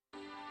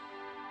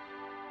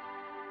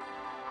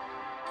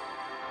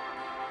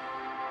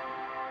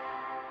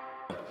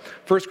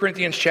1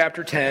 Corinthians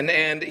chapter 10,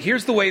 and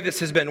here's the way this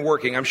has been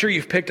working. I'm sure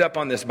you've picked up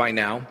on this by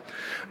now,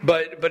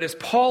 but as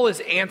Paul is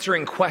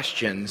answering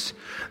questions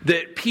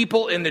that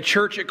people in the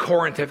church at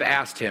Corinth have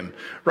asked him,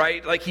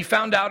 right? Like he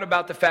found out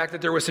about the fact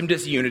that there was some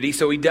disunity,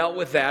 so he dealt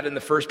with that in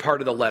the first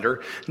part of the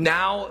letter.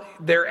 Now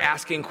they're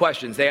asking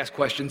questions. They ask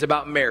questions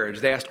about marriage.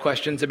 They asked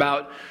questions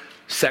about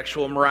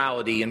sexual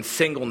morality and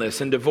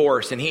singleness and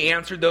divorce, and he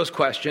answered those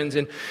questions.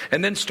 And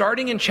then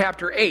starting in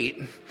chapter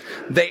 8,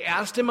 they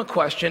asked him a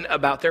question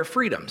about their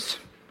freedoms,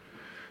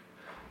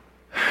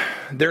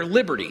 their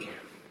liberty.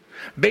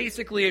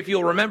 Basically, if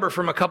you'll remember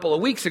from a couple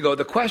of weeks ago,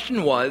 the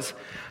question was,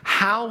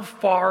 how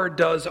far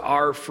does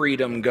our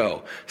freedom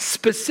go?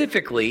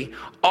 Specifically,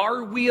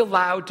 are we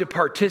allowed to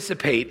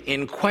participate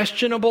in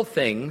questionable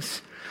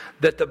things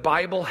that the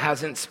Bible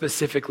hasn't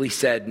specifically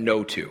said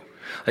no to?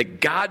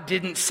 Like God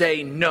didn't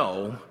say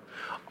no.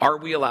 Are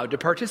we allowed to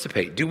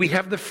participate? Do we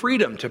have the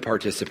freedom to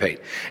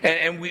participate?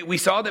 And we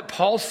saw that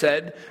Paul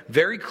said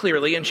very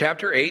clearly in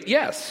chapter 8,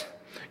 yes,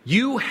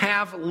 you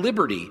have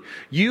liberty.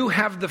 You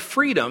have the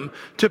freedom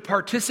to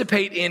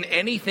participate in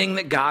anything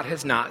that God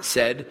has not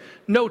said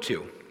no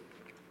to.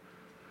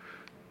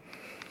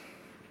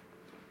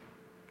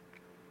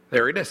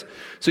 There it is.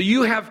 So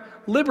you have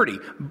liberty.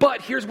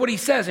 But here's what he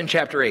says in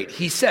chapter 8.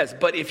 He says,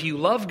 but if you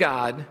love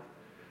God,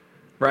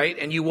 right,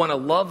 and you want to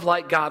love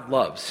like God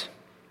loves,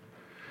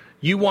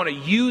 you want to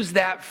use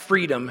that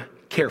freedom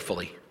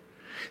carefully.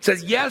 It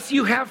says, yes,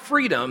 you have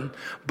freedom,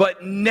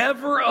 but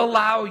never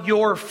allow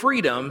your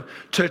freedom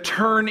to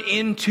turn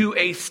into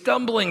a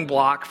stumbling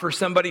block for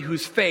somebody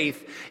whose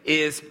faith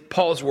is,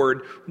 Paul's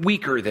word,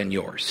 weaker than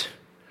yours.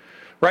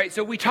 Right?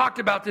 So we talked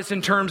about this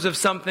in terms of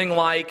something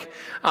like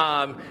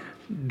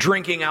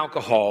drinking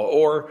alcohol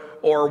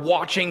or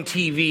watching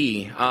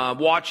TV,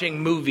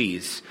 watching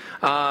movies.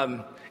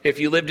 If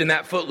you lived in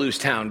that Footloose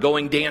town,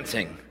 going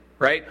dancing,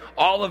 right?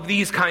 All of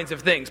these kinds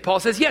of things.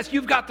 Paul says, yes,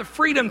 you've got the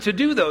freedom to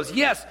do those.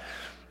 Yes,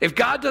 if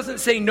God doesn't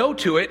say no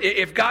to it,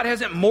 if God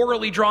hasn't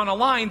morally drawn a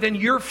line, then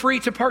you're free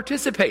to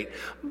participate.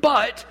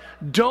 But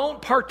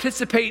don't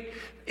participate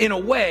in a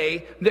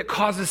way that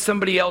causes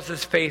somebody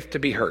else's faith to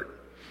be hurt.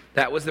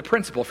 That was the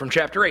principle from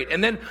chapter 8.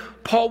 And then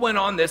Paul went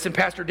on this, and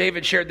Pastor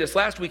David shared this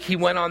last week. He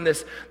went on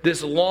this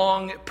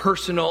long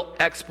personal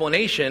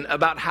explanation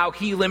about how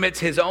he limits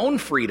his own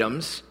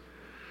freedoms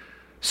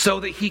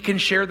so that he can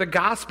share the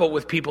gospel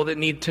with people that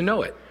need to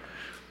know it.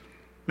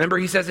 Remember,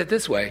 he says it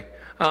this way.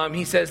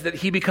 He says that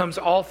he becomes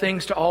all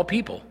things to all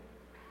people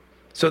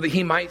so that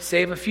he might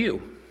save a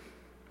few.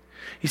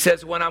 He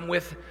says, when I'm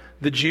with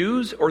the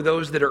Jews or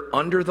those that are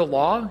under the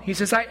law, he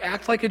says, I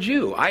act like a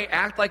Jew. I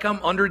act like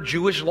I'm under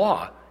Jewish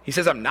law. He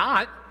says, I'm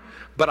not,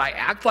 but I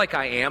act like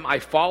I am. I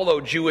follow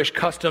Jewish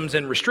customs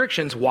and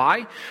restrictions.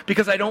 Why?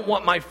 Because I don't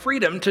want my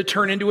freedom to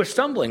turn into a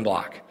stumbling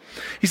block.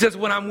 He says,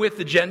 when I'm with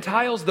the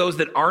Gentiles, those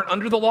that aren't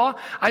under the law,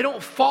 I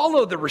don't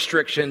follow the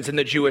restrictions and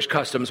the Jewish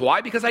customs. Why?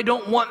 Because I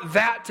don't want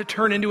that to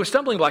turn into a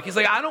stumbling block. He's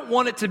like, I don't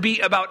want it to be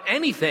about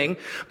anything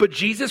but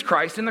Jesus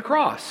Christ and the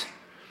cross.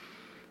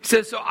 He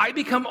says, so I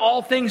become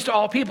all things to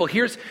all people.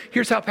 Here's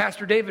how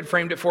Pastor David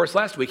framed it for us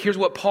last week. Here's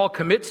what Paul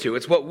commits to.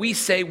 It's what we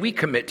say we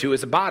commit to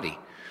as a body,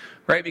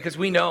 right? Because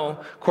we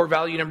know, core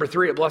value number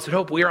 3 at Blessed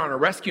Hope, we are on a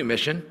rescue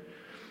mission.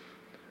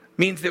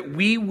 Means that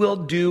we will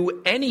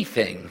do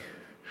anything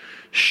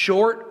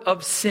short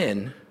of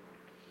sin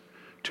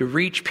to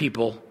reach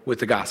people with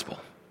the gospel.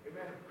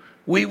 Amen.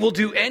 We will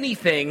do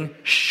anything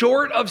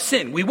short of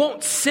sin. We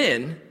won't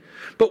sin,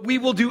 but we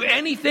will do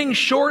anything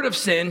short of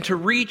sin to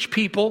reach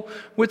people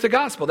with the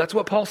gospel. That's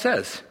what Paul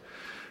says,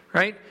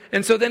 right?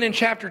 And so then in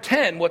chapter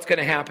 10, what's going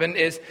to happen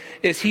is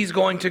he's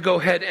going to go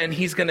ahead and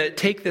he's going to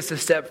take this a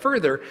step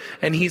further,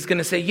 and he's going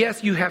to say,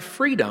 yes, you have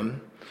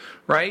freedom,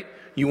 right?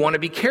 You want to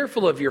be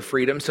careful of your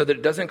freedom so that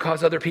it doesn't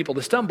cause other people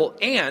to stumble.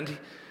 And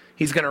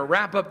he's going to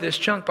wrap up this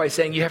chunk by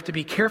saying you have to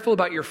be careful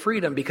about your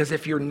freedom, because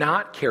if you're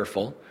not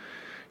careful,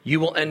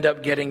 you will end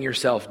up getting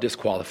yourself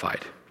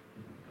disqualified.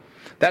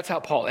 That's how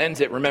Paul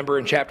ends it. Remember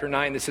in chapter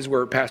 9, this is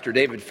where Pastor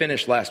David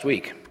finished last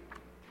week.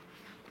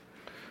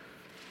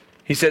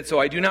 He said, so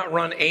I do not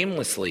run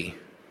aimlessly,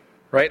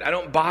 right? I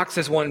don't box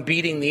as one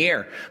beating the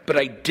air, but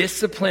I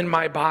discipline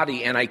my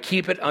body and I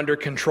keep it under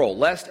control,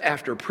 lest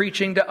after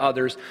preaching to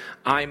others,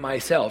 I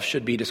myself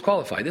should be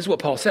disqualified. This is what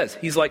Paul says.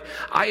 He's like,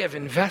 I have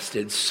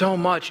invested so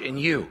much in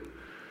you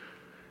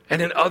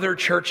and in other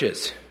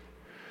churches.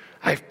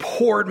 I've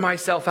poured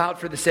myself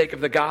out for the sake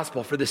of the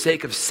gospel, for the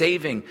sake of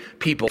saving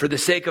people, for the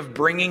sake of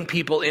bringing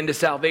people into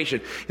salvation.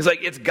 He's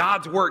like, it's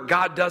God's work.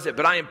 God does it,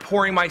 but I am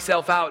pouring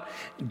myself out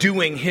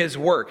doing his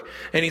work.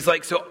 And he's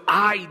like, so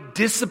I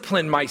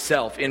discipline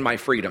myself in my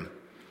freedom.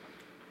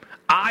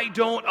 I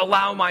don't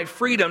allow my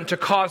freedom to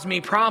cause me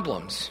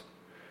problems.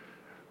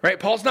 Right?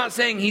 Paul's not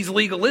saying he's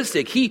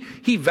legalistic.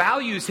 He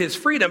values his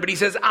freedom, but he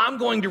says, I'm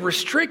going to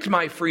restrict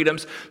my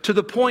freedoms to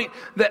the point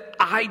that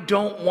I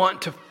don't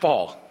want to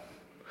fall.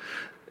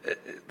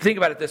 Think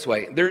about it this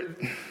way.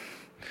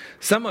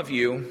 Some of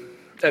you,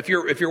 if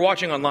you're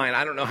watching online,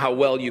 I don't know how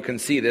well you can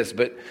see this,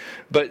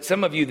 but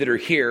some of you that are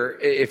here,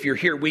 if you're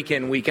here week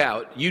in, week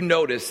out, you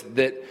notice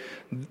that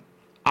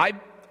I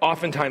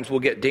oftentimes will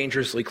get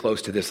dangerously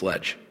close to this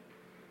ledge.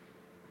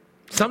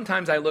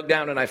 Sometimes I look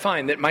down and I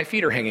find that my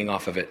feet are hanging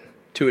off of it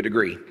to a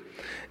degree.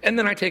 And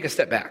then I take a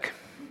step back.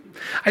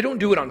 I don't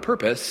do it on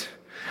purpose.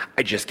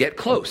 I just get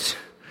close.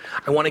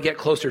 I want to get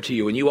closer to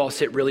you, and you all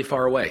sit really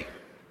far away.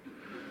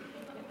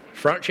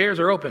 Front chairs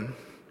are open.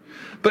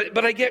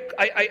 But I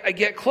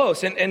get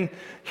close, and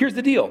here's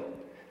the deal.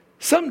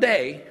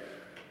 Someday,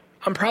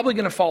 I'm probably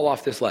going to fall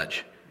off this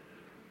ledge.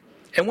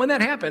 And when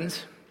that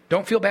happens,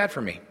 don't feel bad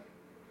for me.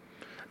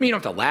 I mean, you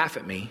don't have to laugh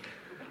at me.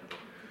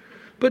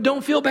 But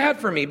don't feel bad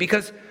for me,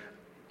 because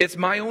it's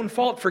my own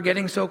fault for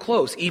getting so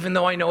close, even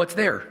though I know it's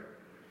there.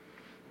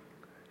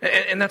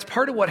 And that's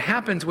part of what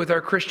happens with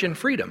our Christian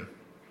freedom.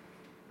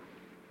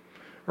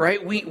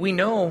 Right? We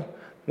know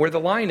where the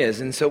line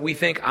is, and so we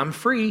think, I'm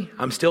free,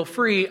 I'm still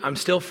free,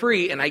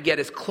 and I get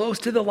as close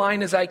to the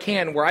line as I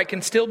can, where I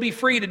can still be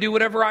free to do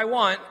whatever I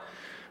want,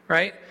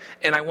 right?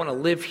 And I want to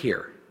live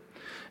here.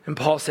 And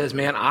Paul says,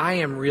 man, I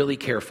am really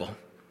careful.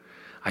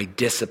 I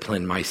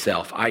discipline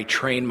myself. I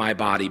train my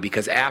body,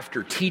 because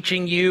after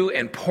teaching you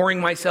and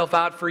pouring myself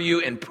out for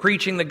you and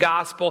preaching the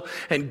gospel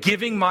and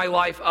giving my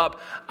life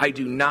up, I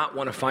do not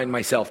want to find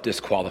myself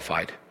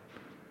disqualified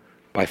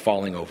by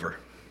falling over.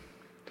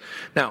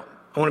 Now,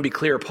 I want to be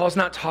clear. Paul's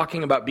not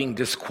talking about being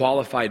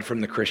disqualified from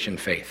the Christian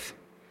faith.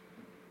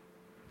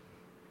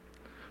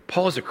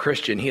 Paul is a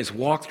Christian. He has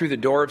walked through the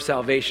door of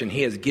salvation.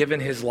 He has given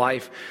his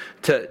life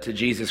to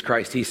Jesus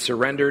Christ. He's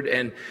surrendered,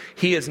 and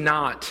he is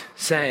not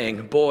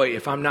saying, boy,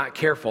 if I'm not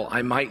careful,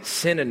 I might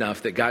sin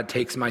enough that God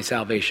takes my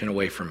salvation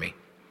away from me.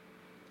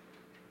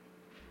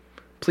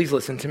 Please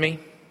listen to me.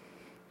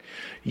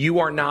 You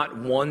are not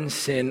one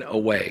sin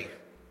away.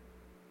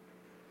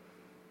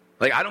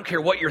 Like, I don't care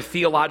what your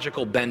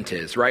theological bent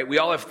is, right? We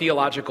all have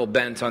theological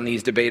bents on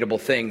these debatable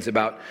things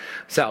about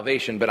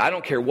salvation, but I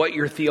don't care what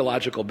your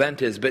theological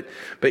bent is, but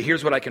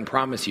here's what I can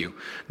promise you.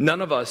 None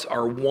of us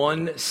are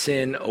one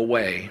sin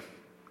away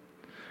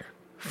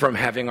from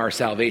having our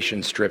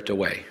salvation stripped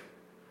away.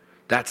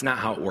 That's not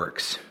how it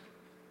works.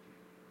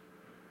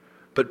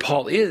 But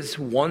Paul is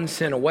one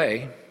sin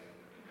away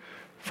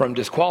from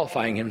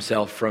disqualifying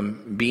himself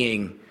from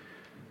being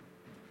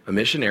a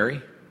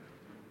missionary.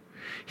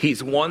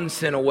 He's one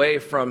sin away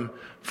from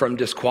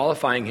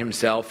disqualifying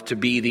himself to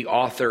be the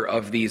author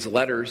of these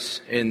letters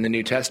in the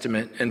New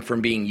Testament and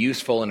from being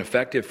useful and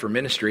effective for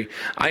ministry.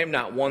 I am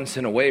not one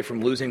sin away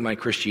from losing my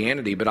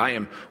Christianity, but I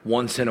am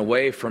one sin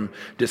away from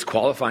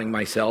disqualifying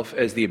myself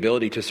as the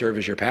ability to serve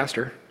as your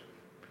pastor.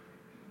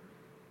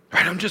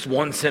 Right? I'm just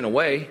one sin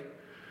away,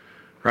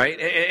 right?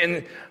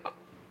 And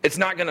it's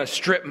not going to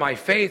strip my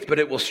faith, but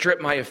it will strip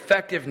my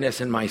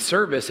effectiveness in my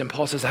service. And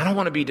Paul says, I don't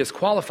want to be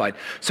disqualified.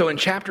 So in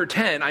chapter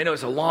 10, I know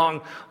it's a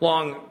long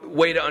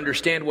way to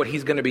understand what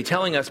he's going to be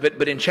telling us,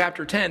 but in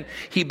chapter 10,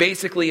 he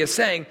basically is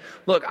saying,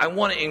 look, I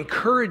want to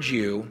encourage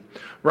you,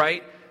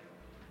 right,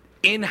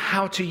 in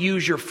how to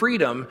use your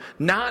freedom,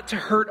 not to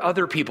hurt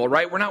other people,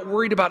 right? We're not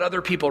worried about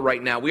other people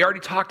right now. We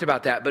already talked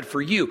about that. But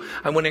for you,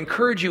 I want to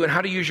encourage you in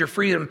how to use your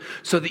freedom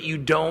so that you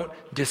don't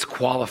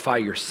disqualify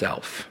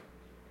yourself.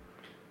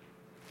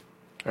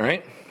 All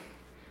right?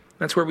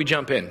 That's where we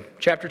jump in.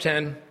 Chapter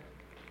 10.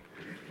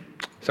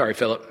 Sorry,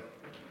 Philip.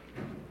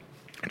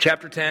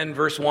 Chapter 10,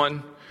 verse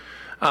 1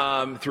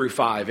 through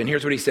 5. And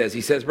here's what he says.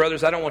 He says,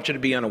 brothers, I don't want you to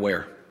be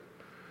unaware.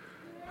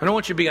 I don't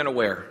want you to be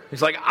unaware.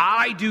 He's like,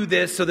 I do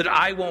this so that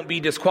I won't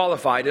be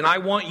disqualified. And I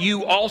want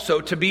you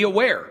also to be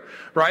aware,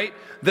 right?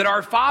 That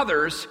our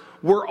fathers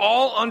were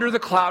all under the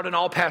cloud and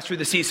all passed through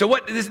the sea. So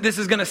what this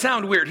is going to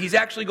sound weird. He's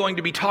actually going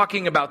to be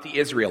talking about the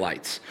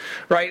Israelites,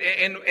 right?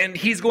 And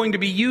he's going to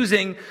be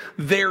using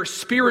their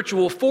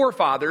spiritual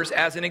forefathers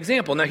as an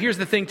example. Now, here's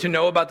the thing to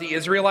know about the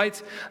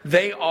Israelites.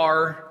 They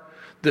are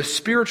the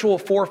spiritual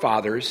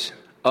forefathers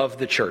of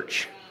the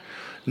church.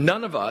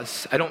 None of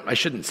us, I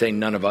shouldn't say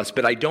none of us,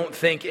 but I don't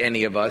think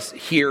any of us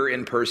here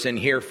in person,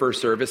 here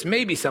first service,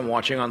 maybe some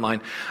watching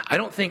online, I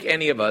don't think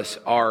any of us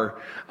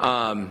are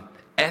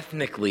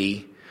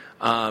ethnically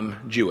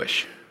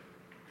Jewish,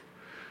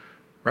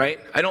 right?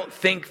 I don't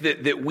think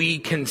that we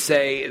can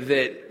say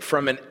that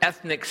from an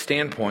ethnic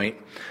standpoint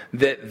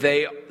that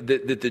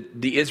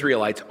the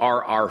Israelites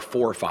are our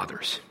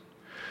forefathers.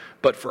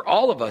 But for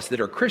all of us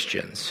that are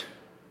Christians,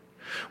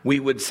 we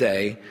would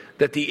say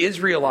that the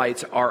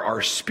Israelites are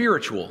our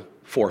spiritual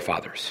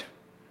forefathers.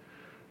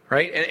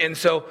 Right? And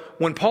so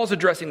when Paul's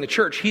addressing the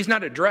church, he's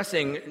not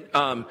addressing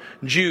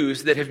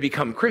Jews that have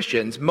become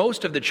Christians.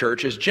 Most of the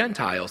church is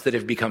Gentiles that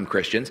have become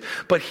Christians.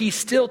 But he's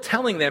still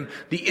telling them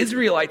the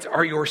Israelites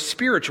are your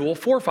spiritual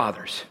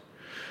forefathers.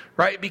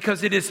 Right?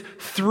 Because it is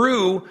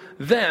through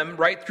them,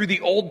 right, through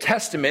the Old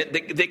Testament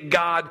that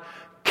God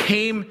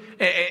came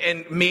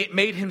and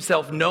made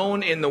himself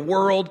known in the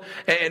world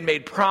and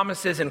made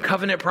promises and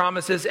covenant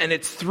promises. And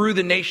it's through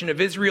the nation of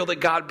Israel that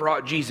God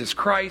brought Jesus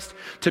Christ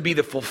to be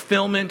the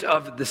fulfillment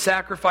of the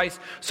sacrifice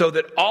so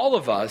that all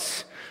of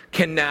us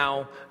can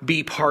now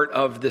be part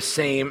of the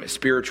same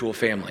spiritual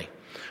family.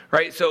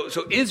 Right? So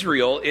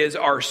Israel is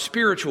our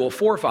spiritual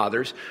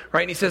forefathers,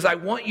 right? And he says, I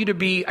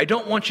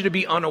don't want you to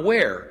be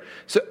unaware.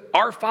 So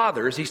our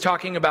fathers, he's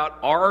talking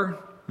about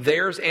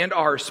theirs and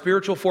our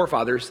spiritual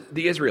forefathers,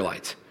 the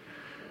Israelites.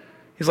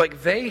 He's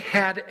like, they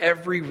had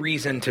every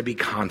reason to be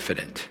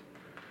confident.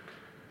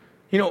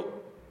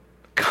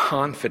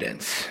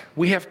 Confidence.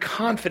 We have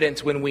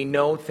confidence when we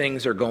know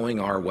things are going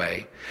our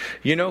way.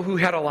 You know who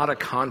had a lot of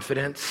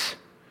confidence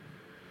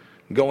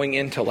going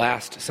into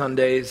last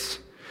Sunday's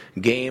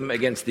game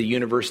against the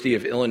University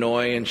of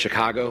Illinois in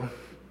Chicago?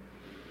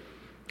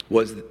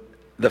 Was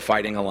the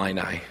Fighting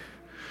Illini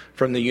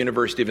from the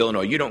University of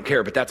Illinois. You don't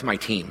care, but that's my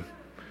team.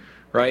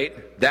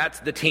 Right? That's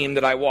the team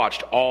that I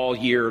watched all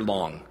year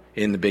long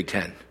in the Big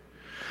Ten.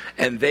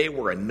 And they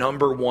were a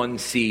number 1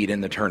 seed in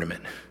the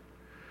tournament.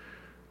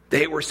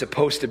 They were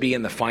supposed to be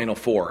in the Final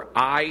Four.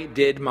 I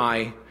did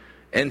my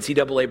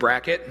NCAA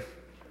bracket,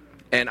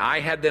 and I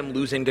had them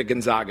losing to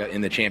Gonzaga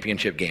in the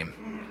championship game.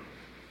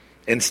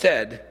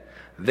 Instead,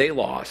 they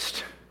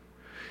lost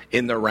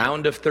in the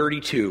round of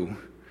 32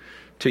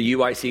 to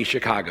UIC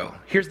Chicago.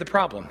 Here's the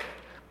problem.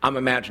 I'm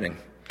imagining.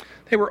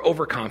 They were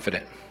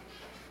overconfident.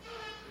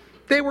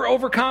 They were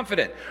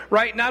overconfident,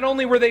 right? Not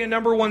only were they a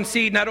number 1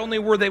 seed, not only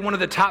were they one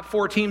of the top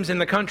 4 teams in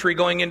the country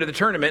going into the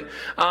tournament,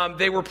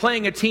 they were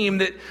playing a team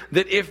that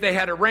if they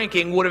had a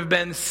ranking would have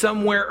been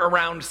somewhere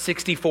around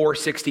 64,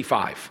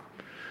 65,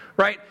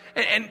 right?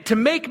 And to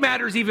make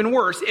matters even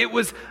worse, it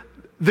was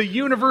the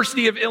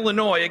University of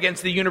Illinois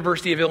against the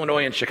University of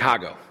Illinois in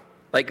Chicago,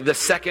 like the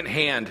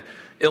second-hand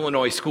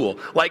Illinois school.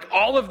 Like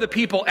all of the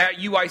people at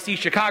UIC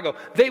Chicago,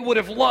 they would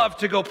have loved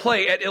to go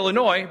play at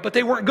Illinois, but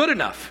they weren't good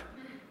enough.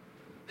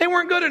 They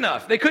weren't good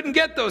enough. They couldn't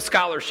get those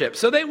scholarships,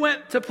 so they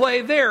went to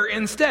play there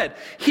instead.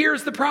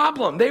 Here's the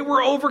problem. They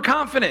were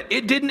overconfident.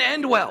 It didn't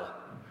end well.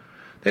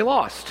 They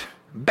lost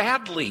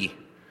badly.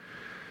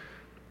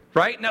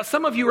 Right? Now,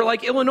 some of you are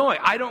like, Illinois,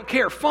 I don't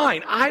care.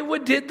 Fine. Iowa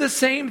did the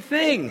same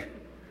thing.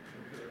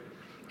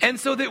 And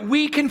so that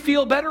we can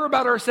feel better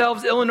about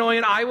ourselves, Illinois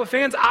and Iowa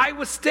fans,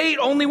 Iowa State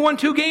only won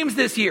 2 games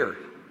this year.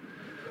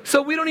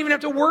 So we don't even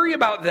have to worry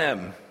about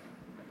them.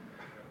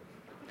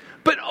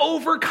 But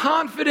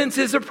overconfidence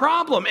is a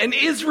problem, and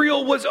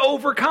Israel was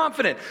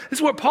overconfident. This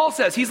is what Paul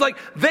says. He's like,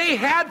 they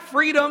had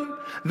freedom.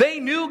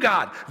 They knew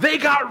God. They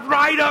got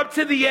right up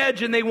to the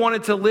edge, and they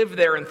wanted to live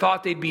there and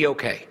thought they'd be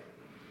okay.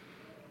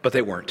 But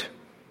they weren't.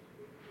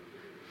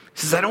 He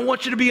says, I don't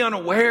want you to be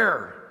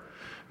unaware.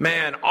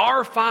 Man,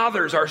 our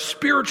fathers, our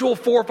spiritual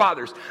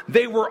forefathers,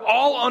 they were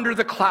all under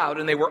the cloud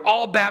and they were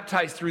all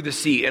baptized through the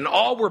sea, and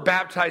all were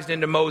baptized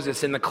into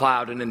Moses in the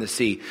cloud and in the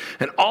sea,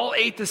 and all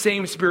ate the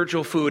same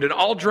spiritual food and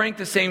all drank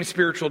the same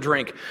spiritual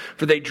drink,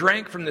 for they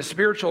drank from the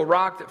spiritual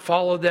rock that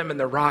followed them, and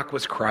the rock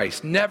was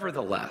Christ.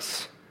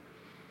 Nevertheless,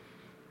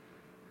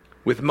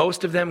 with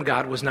most of them,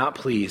 God was not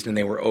pleased, and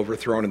they were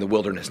overthrown in the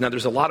wilderness. Now,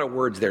 there's a lot of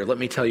words there. Let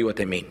me tell you what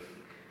they mean.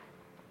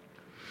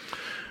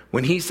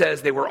 When he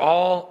says they were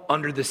all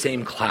under the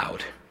same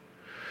cloud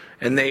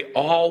and they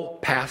all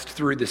passed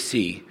through the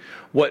sea,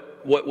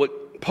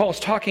 what Paul's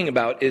talking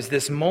about is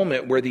this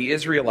moment where the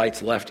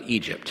Israelites left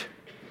Egypt,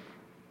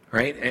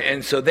 right?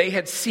 And so they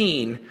had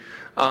seen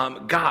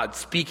God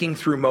speaking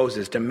through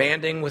Moses,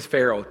 demanding with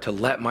Pharaoh to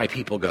let my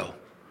people go.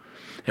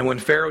 And when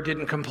Pharaoh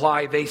didn't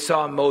comply, they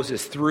saw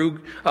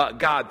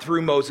God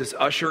through Moses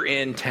usher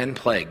in 10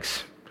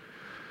 plagues.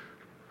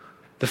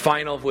 The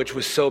final of which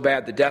was so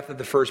bad, the death of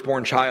the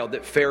firstborn child,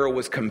 that Pharaoh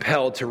was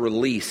compelled to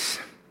release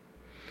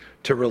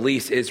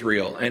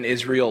Israel. And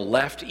Israel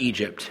left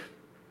Egypt.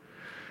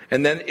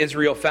 And then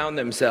Israel found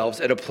themselves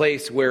at a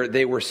place where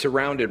they were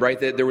surrounded, right?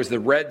 There was the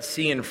Red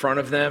Sea in front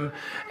of them,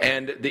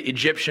 and the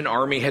Egyptian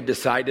army had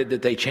decided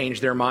that they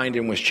changed their mind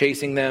and was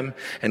chasing them.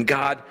 And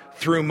God,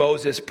 through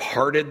Moses,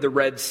 parted the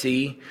Red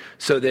Sea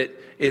so that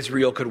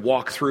Israel could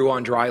walk through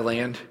on dry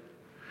land,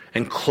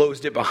 and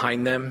closed it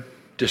behind them,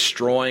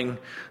 destroying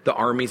the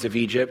armies of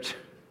Egypt.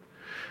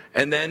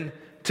 And then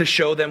to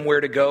show them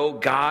where to go,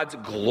 God's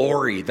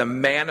glory, the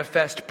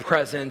manifest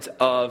presence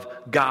of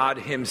God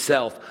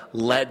himself,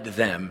 led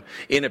them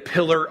in a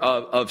pillar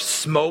of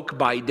smoke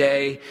by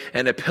day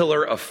and a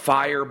pillar of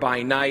fire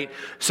by night,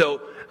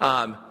 so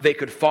they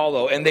could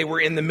follow. And they were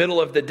in the middle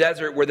of the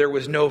desert where there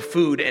was no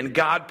food, and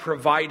God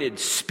provided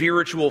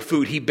spiritual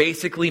food. He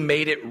basically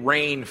made it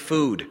rain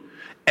food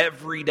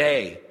every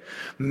day.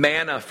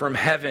 Manna from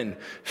heaven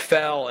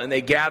fell, and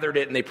they gathered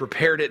it and they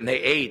prepared it and they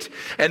ate.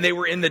 And they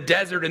were in the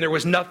desert and there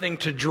was nothing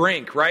to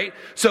drink, right?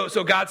 So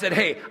God said,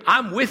 hey,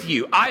 I'm with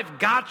you. I've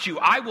got you.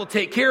 I will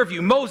take care of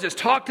you. Moses,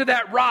 talk to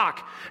that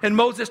rock. And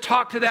Moses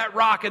talked to that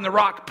rock, and the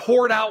rock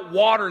poured out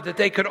water that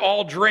they could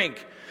all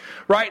drink,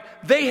 right?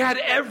 They had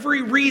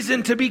every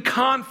reason to be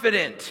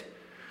confident,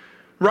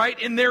 right,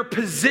 in their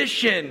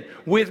position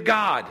with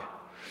God.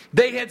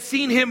 They had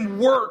seen him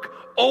work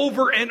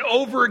over and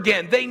over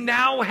again. They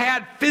now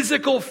had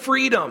physical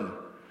freedom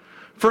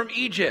from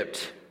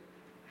Egypt.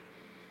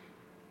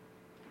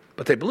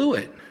 But they blew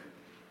it.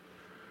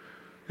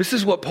 This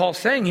is what Paul's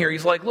saying here.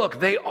 He's like, look,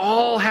 they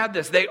all had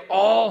this. They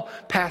all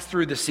passed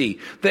through the sea.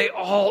 They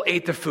all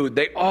ate the food.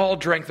 They all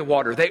drank the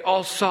water. They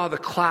all saw the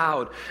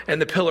cloud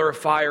and the pillar of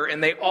fire,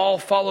 and they all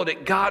followed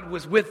it. God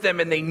was with them,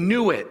 and they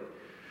knew it.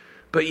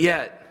 But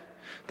yet,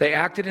 they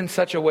acted in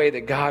such a way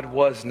that God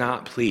was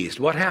not pleased.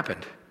 What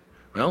happened?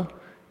 Well,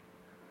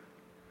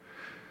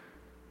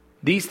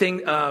 these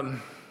things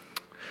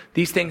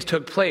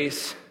took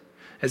place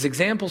as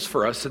examples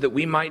for us so that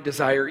we might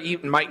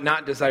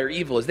not desire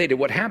evil as they did.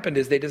 What happened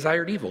is they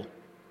desired evil.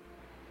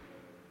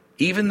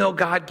 Even though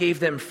God gave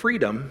them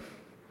freedom,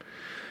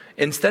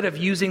 instead of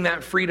using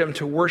that freedom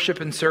to worship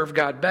and serve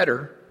God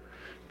better,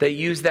 they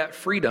used that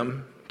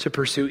freedom to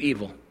pursue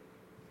evil.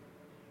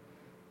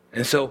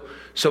 And so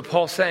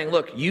Paul's saying,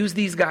 look, use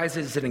these guys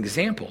as an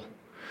example.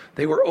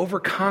 They were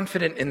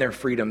overconfident in their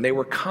freedom. They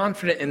were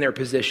confident in their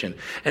position.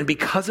 And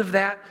because of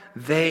that,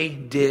 they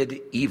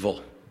did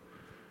evil.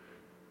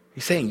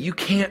 He's saying you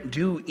can't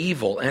do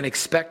evil and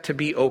expect to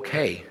be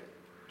okay.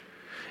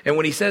 And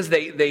when he says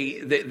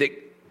that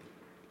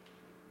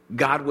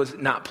God was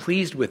not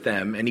pleased with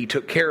them and he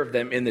took care of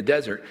them in the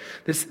desert,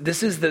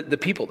 this is the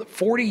people.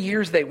 40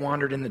 years they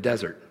wandered in the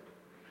desert.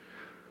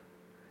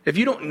 If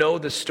you don't know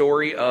the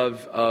story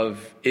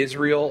of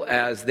Israel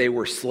as they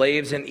were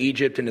slaves in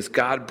Egypt and as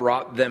God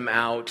brought them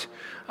out,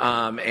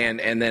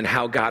 and then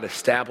how God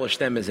established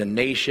them as a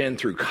nation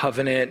through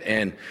covenant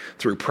and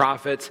through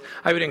prophets,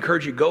 I would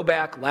encourage you, go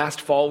back.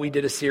 Last fall we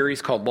did a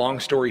series called Long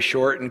Story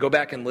Short, and go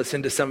back and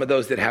listen to some of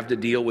those that have to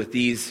deal with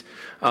these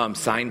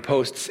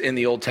signposts in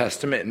the Old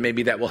Testament, and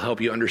maybe that will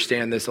help you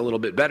understand this a little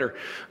bit better.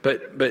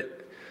 But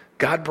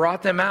God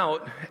brought them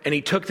out, and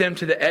he took them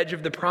to the edge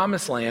of the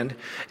promised land,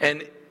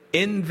 and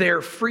in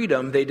their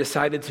freedom, they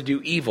decided to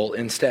do evil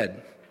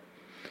instead.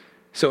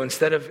 So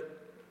instead of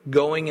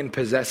going and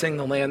possessing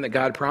the land that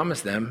God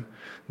promised them,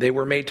 they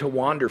were made to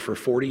wander for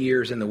 40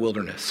 years in the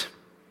wilderness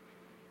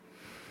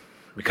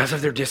because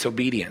of their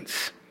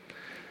disobedience,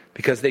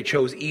 because they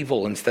chose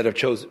evil instead of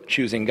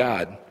choosing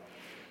God.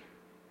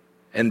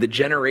 And the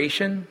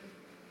generation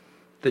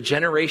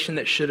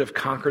that should have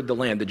conquered the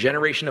land, the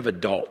generation of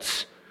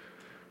adults,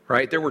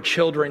 right? There were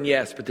children,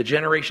 yes, but the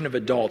generation of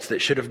adults that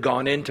should have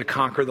gone in to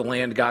conquer the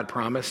land God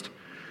promised,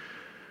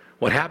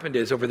 what happened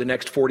is over the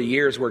next 40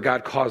 years where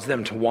God caused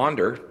them to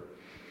wander,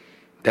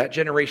 that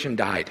generation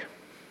died.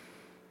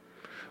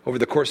 Over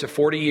the course of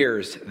 40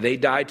 years, they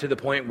died to the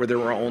point where there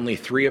were only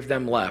 3 of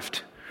them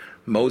left.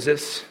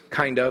 Moses,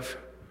 kind of,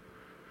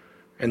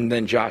 and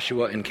then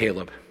Joshua and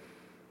Caleb.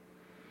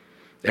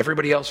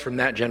 Everybody else from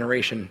that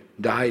generation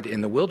died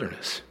in the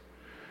wilderness.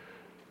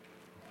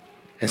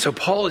 And so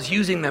Paul is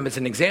using them as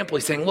an example.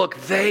 He's saying, look,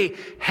 they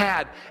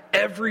had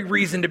every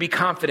reason to be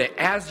confident,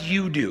 as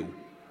you do.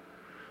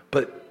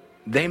 But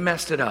they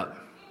messed it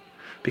up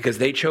because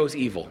they chose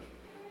evil.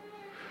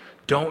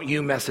 Don't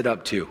you mess it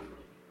up too.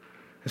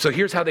 And so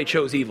here's how they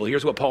chose evil.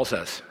 Here's what Paul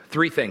says.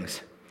 3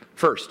 things.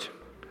 First,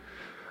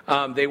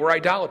 they were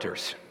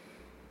idolaters.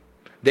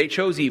 They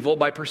chose evil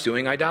by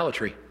pursuing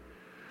idolatry.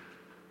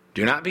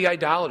 Do not be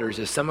idolaters,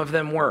 as some of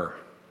them were.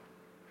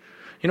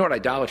 You know what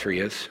idolatry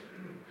is?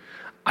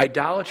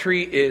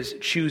 Idolatry is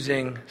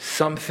choosing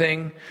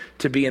something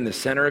to be in the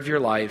center of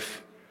your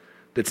life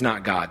that's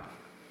not God.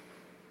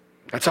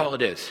 That's all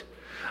it is.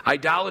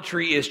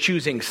 Idolatry is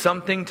choosing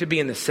something to be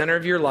in the center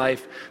of your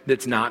life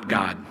that's not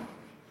God.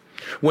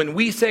 When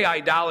we say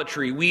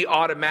idolatry, we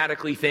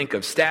automatically think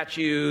of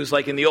statues,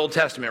 like in the Old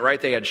Testament, right?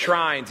 They had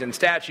shrines and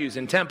statues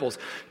and temples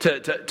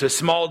to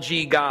small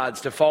g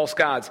gods, to false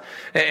gods.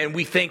 And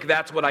we think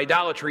that's what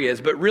idolatry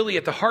is. But really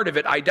at the heart of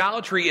it,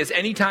 idolatry is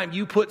anytime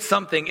you put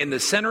something in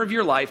the center of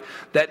your life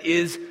that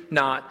is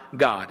not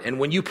God. And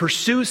when you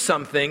pursue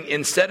something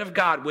instead of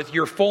God with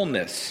your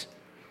fullness,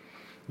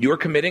 you're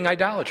committing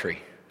idolatry.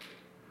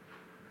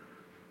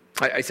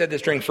 I said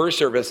this during first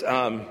service,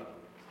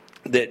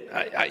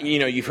 that,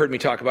 you've heard me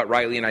talk about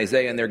Riley and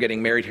Isaiah, and they're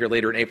getting married here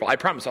later in April. I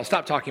promise I'll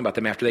stop talking about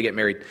them after they get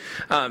married.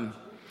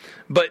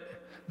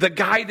 But the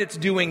guy that's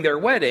doing their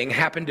wedding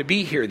happened to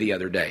be here the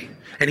other day,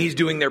 and he's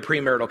doing their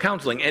premarital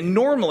counseling. And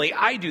normally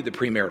I do the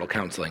premarital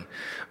counseling,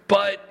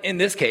 but in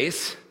this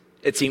case,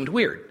 it seemed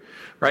weird,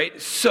 right?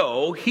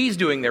 So he's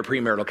doing their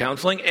premarital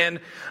counseling,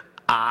 and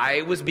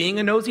I was being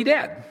a nosy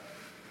dad,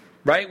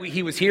 right?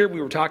 He was here,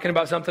 we were talking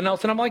about something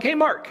else, and I'm like, hey,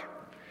 Mark,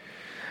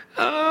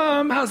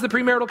 how's the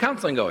premarital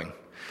counseling going?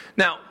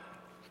 Now,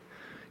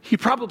 he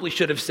probably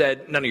should have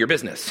said, none of your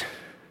business.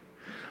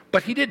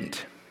 But he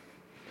didn't.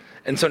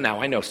 And so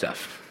now I know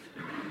stuff.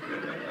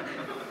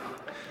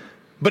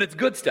 But it's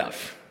good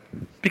stuff.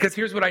 Because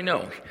here's what I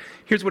know.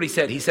 Here's what he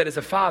said. He said, as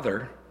a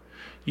father,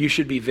 you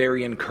should be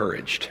very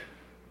encouraged.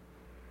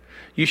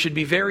 You should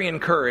be very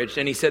encouraged.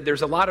 And he said,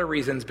 there's a lot of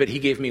reasons, but he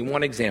gave me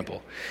one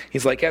example.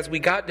 He's like, as we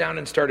got down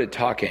and started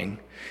talking,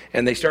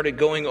 and they started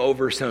going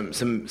over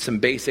some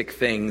basic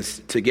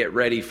things to get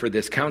ready for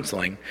this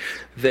counseling,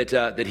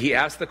 that he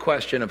asked the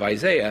question of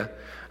Isaiah,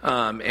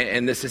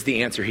 And this is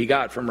the answer he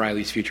got from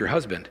Riley's future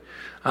husband.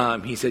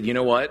 He said, you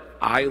know what?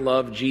 I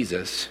love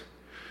Jesus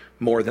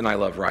more than I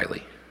love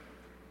Riley.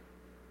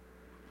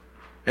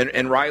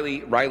 And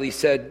Riley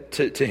said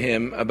to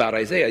him about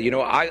Isaiah, you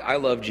know, I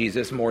love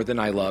Jesus more than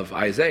I love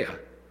Isaiah.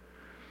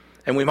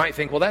 And we might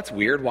think, well, that's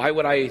weird. Why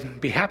would I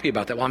be happy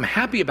about that? Well, I'm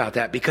happy about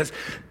that because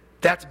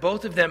that's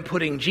both of them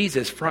putting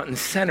Jesus front and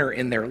center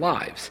in their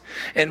lives.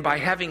 And by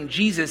having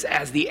Jesus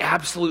as the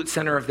absolute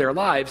center of their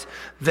lives,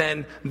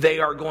 then they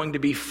are going to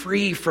be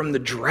free from the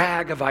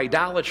drag of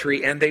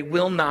idolatry, and they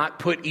will not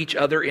put each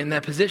other in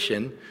that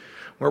position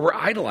where we're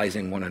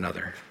idolizing one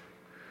another.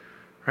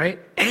 Right?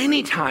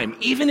 Anytime,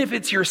 even if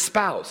it's your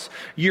spouse,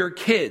 your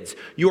kids,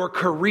 your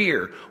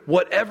career,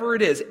 whatever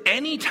it is,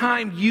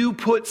 anytime you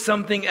put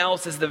something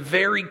else as the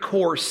very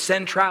core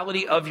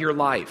centrality of your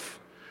life,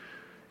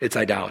 it's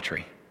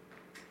idolatry.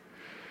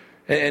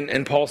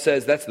 And Paul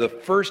says that's the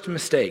first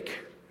mistake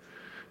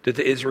that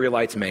the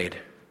Israelites made.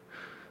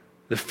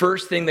 The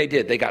first thing they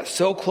did, they got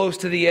so close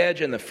to the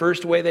edge, and the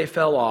first way they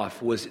fell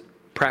off was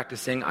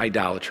practicing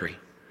idolatry.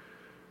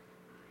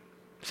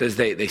 It says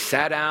they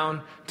sat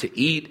down to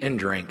eat and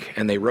drink,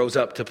 and they rose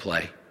up to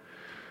play.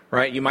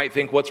 Right? You might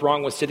think, what's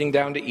wrong with sitting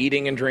down to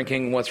eating and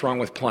drinking? What's wrong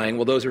with playing?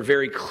 Well, those are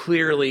very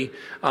clearly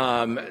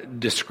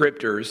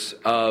descriptors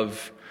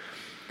of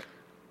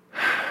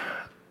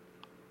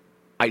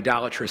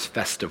idolatrous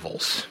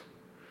festivals,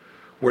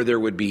 where there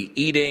would be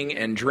eating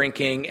and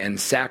drinking and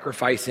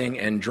sacrificing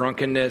and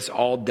drunkenness,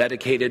 all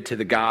dedicated to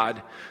the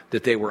God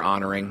that they were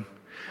honoring.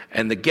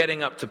 And the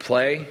getting up to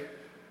play,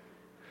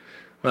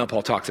 well,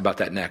 Paul talks about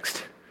that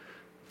next,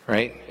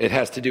 right? It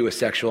has to do with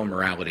sexual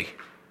immorality.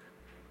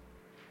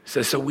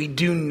 So we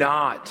do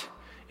not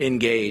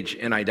engage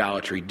in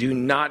idolatry. Do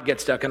not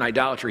get stuck in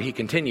idolatry. He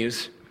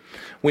continues,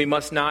 we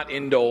must not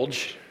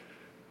indulge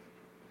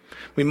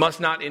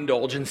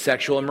in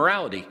sexual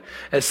immorality,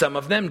 as some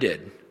of them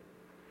did.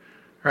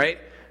 Right?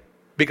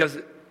 Because,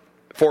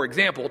 for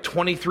example,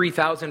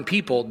 23,000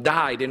 people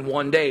died in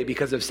one day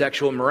because of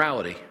sexual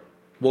immorality.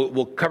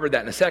 We'll cover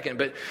that in a second.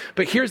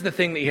 But here's the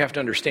thing that you have to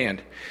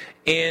understand.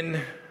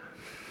 In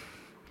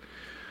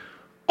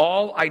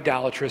all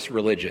idolatrous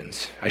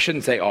religions, I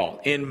shouldn't say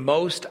all, in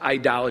most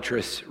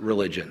idolatrous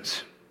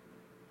religions,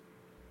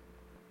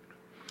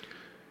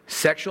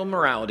 sexual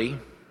morality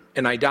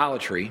and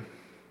idolatry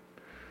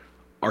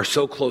are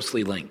so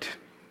closely linked.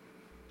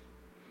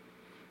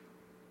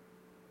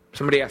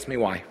 Somebody asked me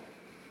why.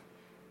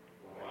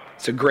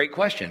 It's a great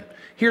question.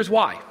 Here's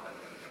why.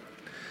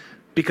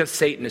 Because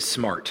Satan is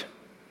smart.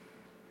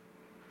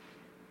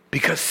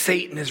 Because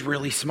Satan is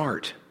really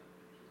smart.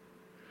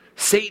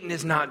 Satan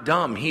is not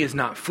dumb. He is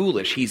not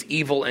foolish. He's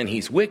evil and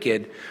he's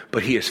wicked,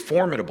 but he is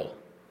formidable.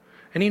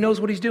 And he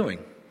knows what he's doing.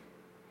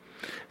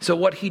 So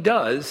what he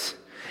does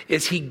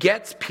is he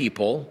gets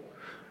people,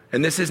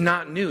 and this is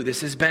not new,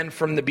 this has been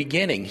from the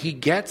beginning, he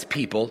gets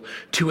people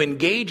to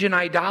engage in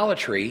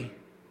idolatry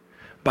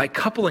by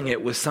coupling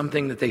it with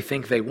something that they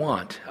think they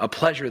want, a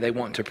pleasure they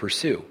want to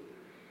pursue.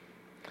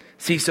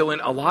 See, so in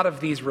a lot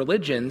of these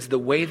religions, the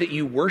way that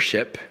you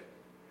worship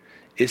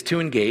is to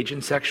engage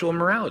in sexual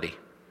immorality.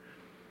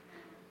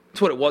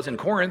 That's what it was in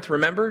Corinth,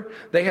 remember?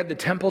 They had the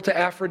temple to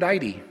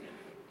Aphrodite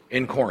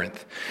in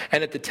Corinth.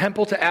 And at the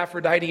temple to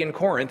Aphrodite in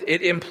Corinth,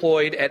 it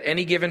employed at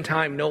any given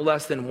time no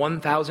less than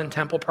 1,000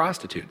 temple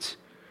prostitutes.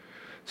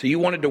 So you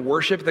wanted to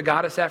worship the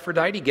goddess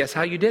Aphrodite, guess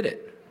how you did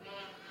it?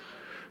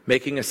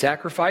 Making a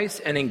sacrifice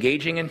and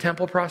engaging in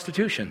temple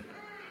prostitution.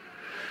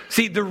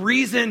 See, the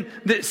reason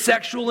that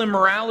sexual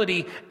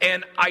immorality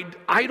and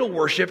idol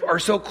worship are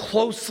so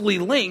closely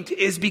linked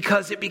is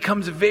because it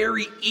becomes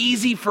very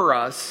easy for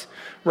us,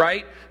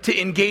 right, to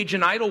engage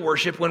in idol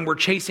worship when we're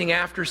chasing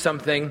after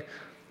something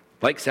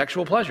like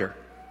sexual pleasure.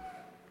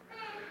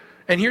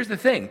 And here's the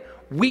thing.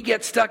 We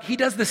get stuck. He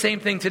does the same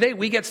thing today.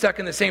 We get stuck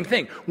in the same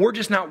thing. We're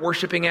just not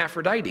worshiping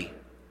Aphrodite.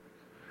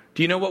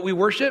 Do you know what we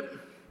worship?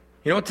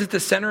 You know what's at the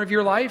center of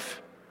your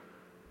life?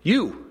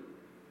 You.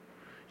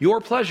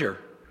 Your pleasure.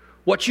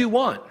 What you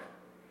want.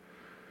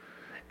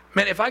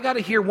 Man, if I got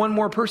to hear one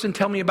more person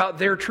tell me about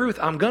their truth,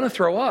 I'm going to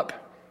throw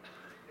up.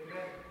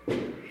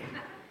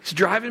 It's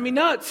driving me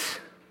nuts.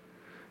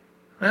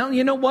 Well,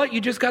 you know what?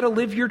 You just got to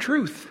live your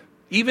truth.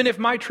 Even if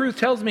my truth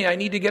tells me I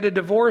need to get a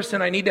divorce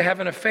and I need to have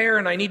an affair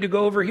and I need to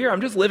go over here,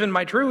 I'm just living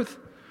my truth.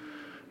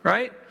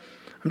 Right?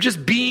 I'm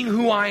just being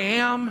who I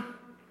am.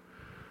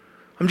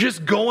 I'm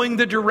just going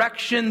the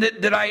direction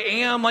that I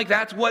am, like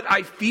that's what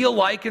I feel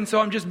like, and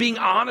so I'm just being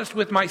honest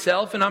with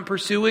myself and I'm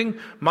pursuing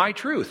my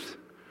truth.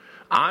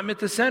 I'm at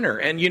the center.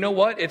 And you know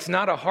what? It's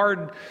not a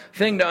hard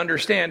thing to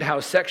understand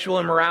how sexual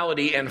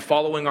immorality and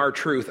following our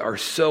truth are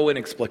so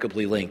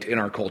inexplicably linked in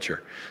our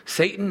culture.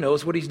 Satan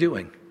knows what he's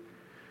doing.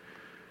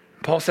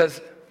 Paul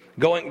says,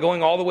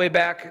 going all the way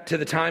back to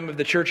the time of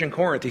the church in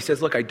Corinth, he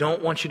says, look, I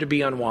don't want you to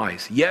be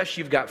unwise. Yes,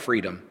 you've got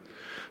freedom.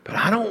 But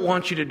I don't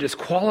want you to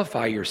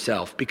disqualify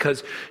yourself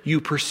because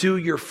you pursue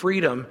your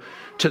freedom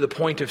to the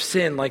point of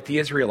sin like the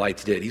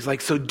Israelites did. He's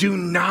like, so do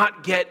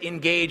not get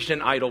engaged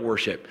in idol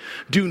worship.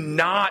 Do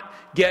not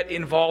get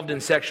involved in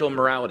sexual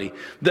immorality.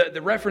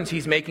 The reference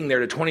he's making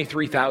there to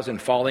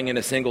 23,000 falling in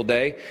a single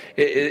day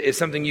is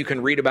something you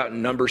can read about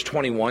in Numbers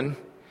 21.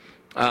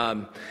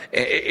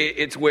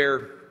 It's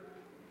where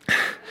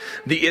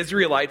the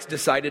Israelites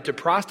decided to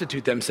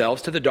prostitute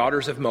themselves to the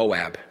daughters of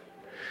Moab.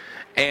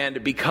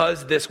 And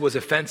because this was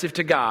offensive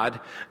to God,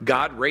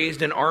 God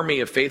raised an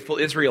army of faithful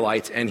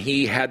Israelites, and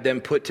he had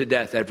them put to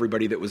death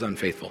everybody that was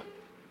unfaithful.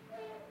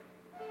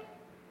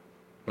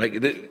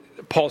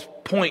 Paul's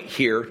point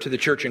here to the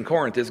church in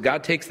Corinth is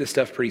God takes this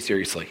stuff pretty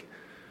seriously.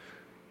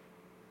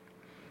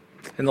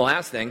 And the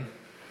last thing,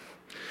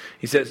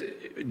 he says,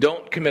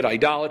 don't commit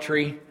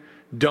idolatry.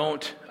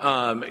 Don't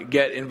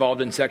get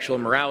involved in sexual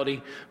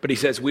immorality. But he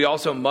says we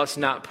also must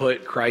not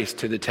put Christ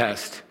to the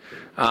test,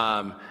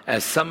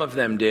 as some of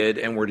them did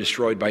and were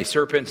destroyed by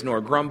serpents,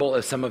 nor grumble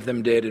as some of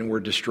them did and were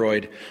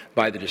destroyed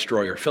by the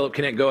destroyer. Philip,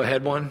 can it go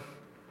ahead one?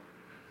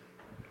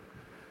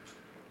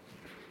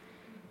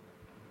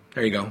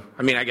 There you go.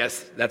 I mean, I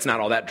guess that's not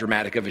all that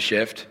dramatic of a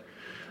shift.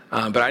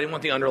 But I didn't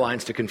want the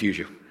underlines to confuse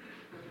you.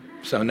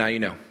 So now you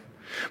know.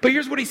 But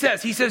here's what he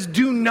says. He says,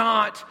 do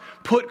not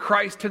put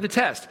Christ to the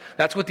test.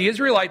 That's what the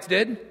Israelites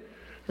did,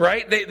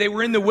 right? They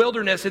were in the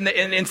wilderness, and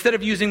instead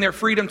of using their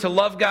freedom to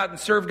love God and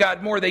serve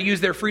God more, they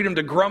used their freedom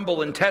to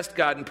grumble and test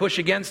God and push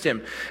against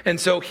him. And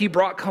so he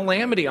brought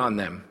calamity on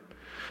them.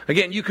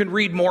 Again, you can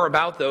read more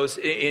about those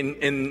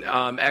in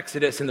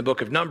Exodus and the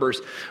book of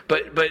Numbers,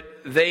 but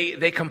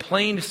they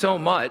complained so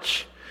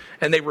much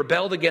and they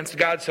rebelled against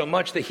God so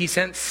much that he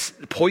sent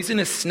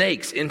poisonous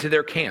snakes into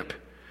their camp.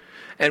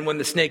 And when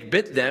the snake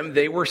bit them,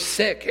 they were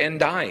sick and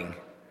dying.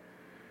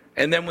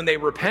 And then when they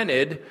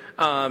repented,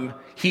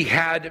 he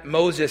had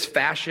Moses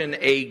fashion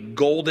a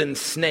golden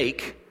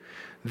snake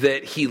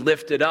that he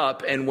lifted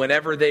up. And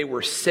whenever they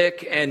were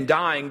sick and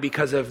dying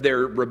because of their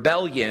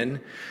rebellion,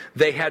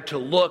 they had to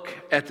look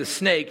at the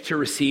snake to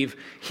receive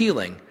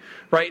healing,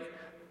 right?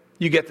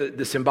 You get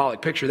the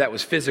symbolic picture. That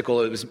was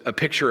physical. It was a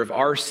picture of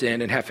our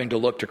sin and having to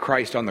look to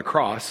Christ on the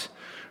cross,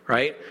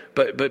 right?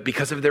 But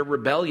because of their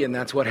rebellion,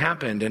 that's what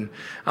happened.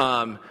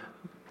 And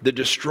the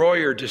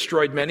destroyer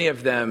destroyed many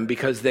of them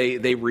because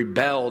they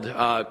rebelled.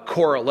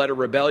 Korah led a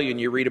rebellion.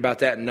 You read about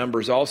that in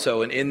Numbers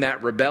also. And in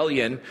that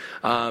rebellion,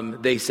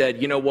 they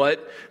said, you know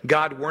what?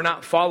 God, we're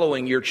not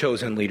following your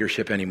chosen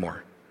leadership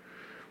anymore.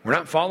 We're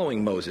not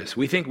following Moses.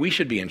 We think we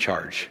should be in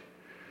charge.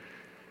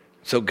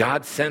 So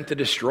God sent the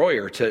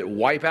destroyer to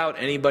wipe out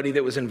anybody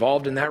that was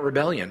involved in that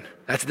rebellion.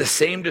 That's the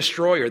same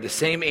destroyer, the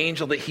same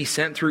angel that he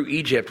sent through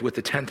Egypt with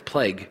the 10th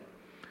plague.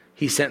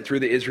 He sent through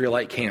the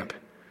Israelite camp.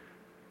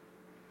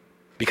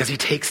 Because he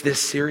takes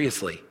this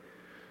seriously.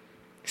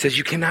 He says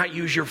you cannot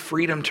use your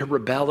freedom to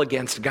rebel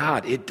against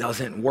God. It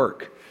doesn't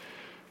work.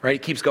 Right? He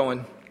keeps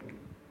going.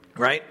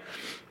 Right?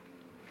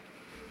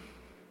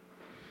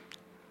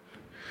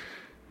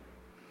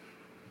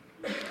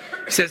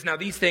 He says, now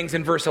these things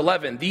in verse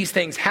 11, these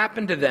things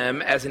happened to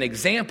them as an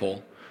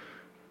example,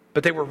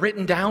 but they were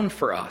written down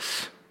for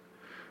us.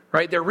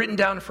 Right? They're written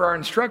down for our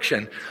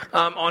instruction,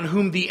 on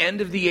whom the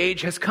end of the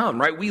age has come,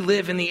 right? We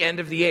live in the end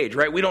of the age,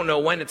 right? We don't know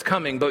when it's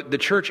coming, but the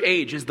church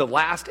age is the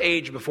last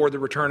age before the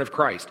return of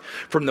Christ.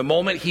 From the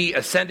moment he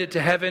ascended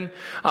to heaven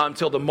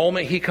till the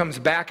moment he comes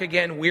back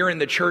again, we're in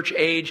the church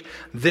age.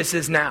 This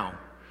is now,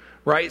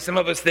 right? Some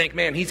of us think,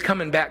 man, he's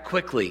coming back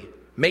quickly.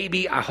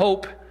 Maybe, I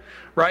hope,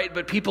 right?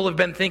 But people have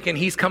been thinking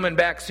he's coming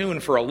back soon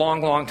for a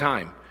long, long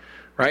time.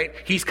 Right?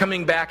 He's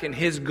coming back in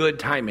his good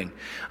timing.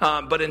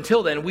 But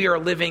until then, we are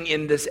living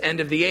in this end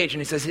of the age. And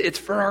he says, it's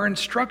for our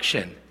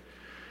instruction.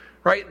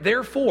 Right?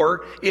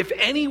 Therefore, if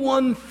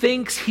anyone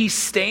thinks he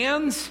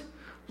stands,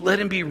 let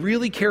him be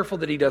really careful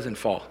that he doesn't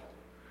fall.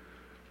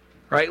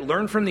 Right?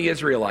 Learn from the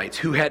Israelites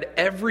who had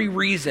every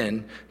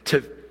reason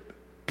to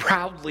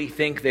proudly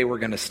think they were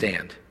going to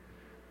stand.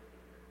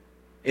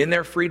 In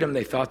their freedom,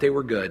 they thought they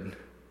were good.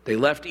 They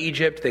left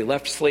Egypt, they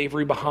left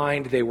slavery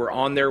behind, they were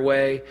on their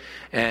way,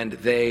 and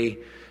they,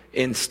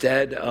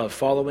 instead of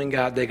following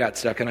God, they got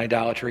stuck in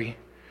idolatry,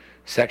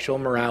 sexual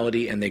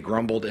immorality, and they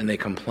grumbled and they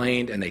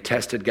complained and they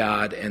tested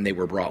God and they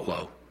were brought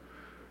low.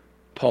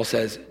 Paul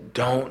says,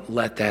 don't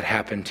let that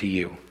happen to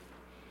you.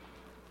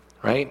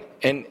 Right?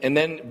 And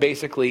then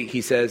basically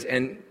he says,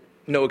 and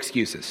no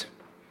excuses.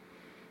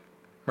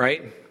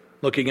 Right?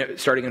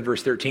 Starting in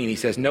verse 13, he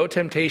says, no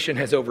temptation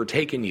has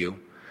overtaken you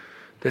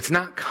that's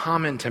not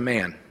common to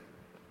man.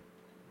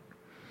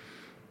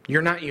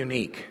 You're not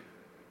unique.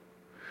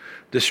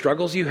 The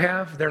struggles you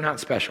have, they're not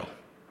special.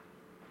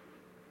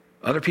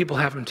 Other people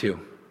have them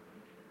too.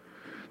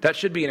 That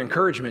should be an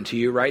encouragement to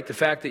you, right? The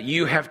fact that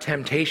you have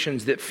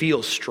temptations that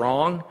feel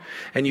strong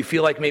and you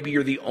feel like maybe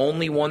you're the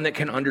only one that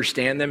can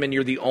understand them and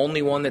you're the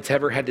only one that's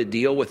ever had to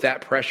deal with that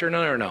pressure.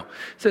 No. It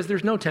says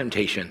there's no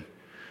temptation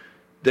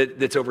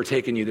that's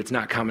overtaken you that's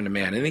not common to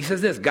man. And he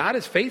says this, God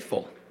is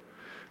faithful.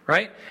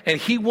 right? And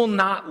he will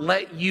not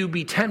let you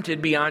be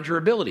tempted beyond your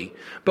ability.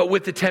 But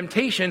with the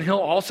temptation, he'll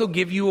also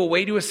give you a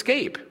way to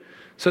escape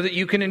so that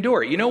you can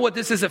endure it. You know what?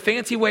 This is a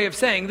fancy way of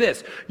saying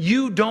this.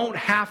 You don't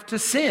have to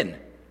sin.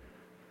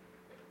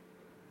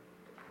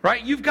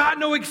 Right? You've got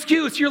no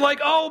excuse. You're like,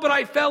 oh, but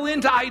I fell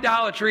into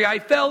idolatry. I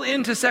fell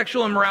into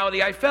sexual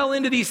immorality. I fell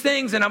into these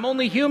things and I'm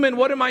only human.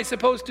 What am I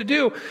supposed to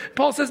do?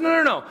 Paul says,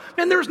 no.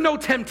 And there's no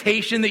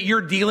temptation that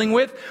you're dealing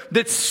with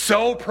that's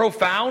so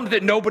profound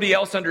that nobody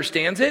else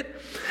understands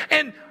it.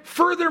 And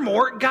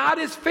furthermore, God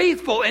is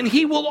faithful and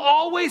he will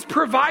always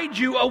provide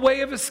you a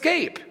way of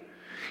escape.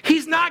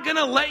 He's not going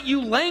to let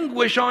you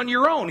languish on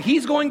your own.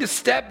 He's going to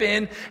step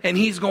in and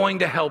he's going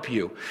to help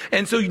you.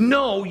 And so,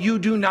 no, you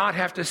do not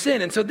have to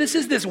sin. And so this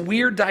is this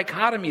weird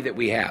dichotomy that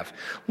we have.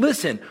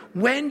 Listen,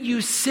 when you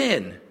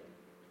sin,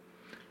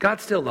 God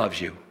still loves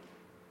you.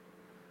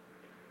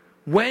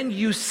 When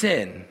you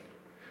sin,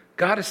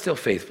 God is still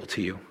faithful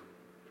to you.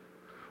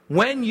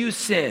 When you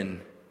sin,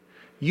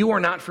 you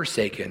are not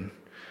forsaken.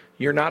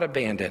 You're not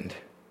abandoned.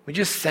 We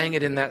just sang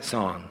it in that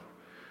song,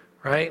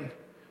 right?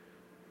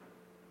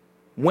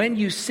 When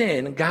you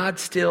sin, God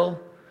still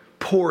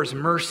pours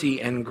mercy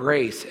and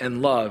grace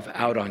and love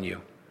out on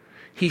you.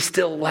 He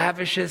still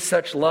lavishes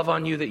such love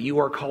on you that you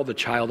are called a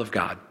child of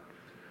God.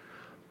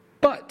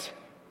 But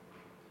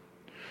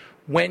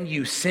when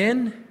you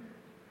sin,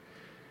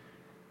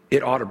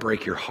 it ought to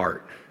break your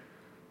heart.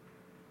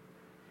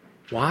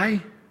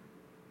 Why?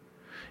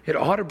 It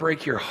ought to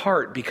break your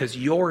heart because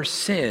your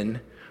sin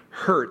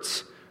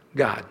hurts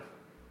God.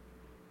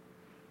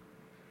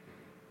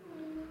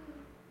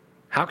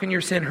 How can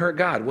your sin hurt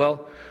God?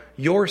 Well,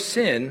 your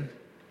sin,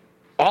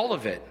 all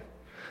of it,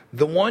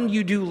 the one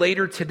you do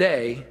later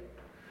today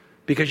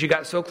because you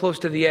got so close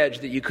to the edge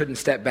that you couldn't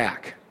step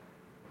back.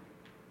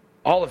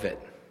 All of it.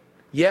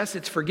 Yes,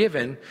 it's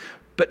forgiven,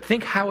 but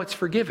think how it's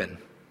forgiven.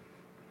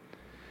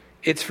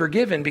 It's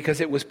forgiven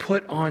because it was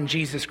put on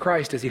Jesus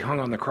Christ as he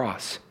hung on the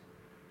cross.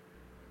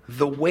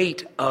 The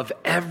weight of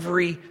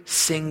every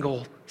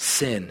single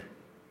sin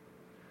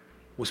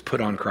was put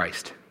on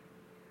Christ.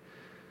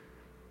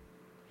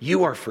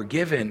 You are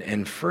forgiven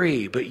and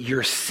free, but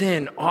your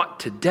sin ought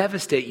to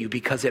devastate you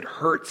because it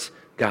hurts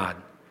God.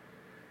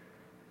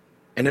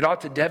 And it ought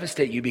to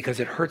devastate you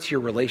because it hurts your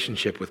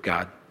relationship with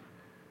God.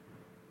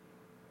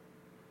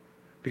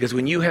 Because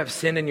when you have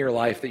sin in your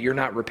life that you're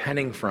not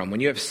repenting from, when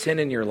you have sin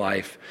in your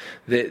life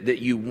that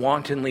you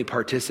wantonly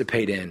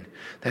participate in,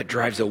 that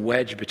drives a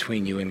wedge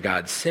between you and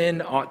God.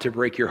 Sin ought to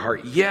break your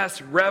heart.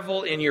 Yes,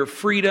 revel in your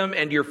freedom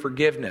and your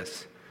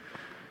forgiveness.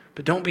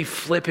 But don't be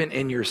flippant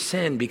in your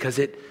sin because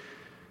it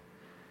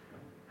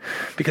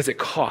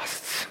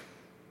costs.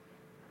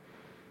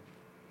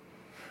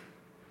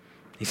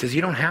 He says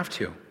you don't have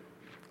to.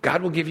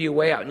 God will give you a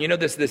way out. And you know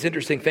this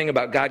interesting thing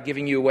about God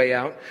giving you a way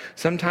out?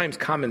 Sometimes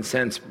common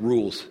sense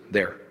rules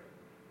there.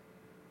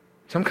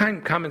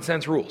 Common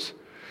sense rules.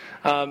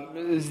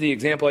 This is the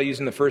example I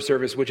used in the first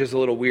service, which is a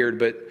little weird,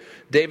 but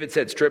David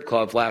said strip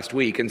club last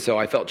week, and so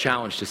I felt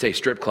challenged to say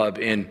strip club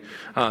in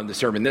the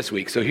sermon this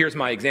week. So here's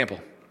my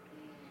example.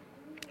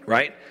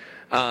 Right?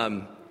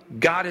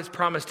 God has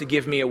promised to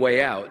give me a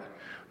way out,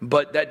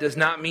 but that does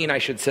not mean I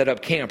should set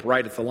up camp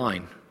right at the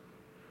line,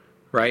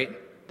 right?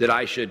 That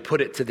I should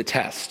put it to the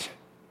test,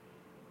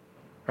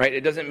 right?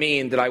 It doesn't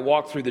mean that I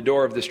walk through the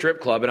door of the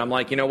strip club and I'm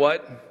like, you know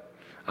what?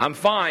 I'm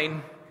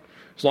fine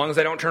as long as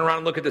I don't turn around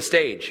and look at the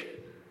stage,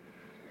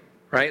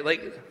 right?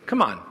 Like,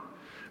 come on,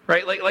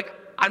 right? Like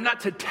I'm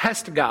not to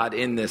test God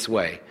in this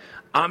way.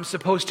 I'm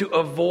supposed to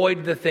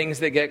avoid the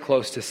things that get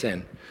close to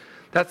sin.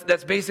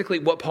 That's basically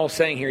what Paul's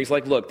saying here. He's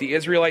like, look, the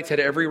Israelites had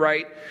every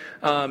right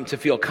to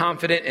feel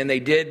confident, and they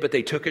did, but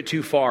they took it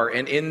too far.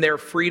 And in their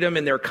freedom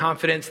and their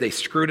confidence, they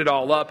screwed it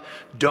all up.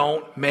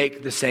 Don't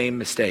make the same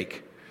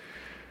mistake.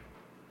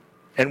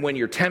 And when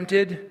you're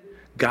tempted,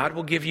 God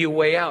will give you a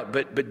way out,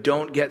 but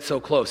don't get so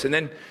close. And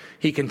then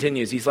he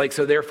continues. He's like,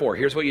 so therefore,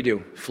 here's what you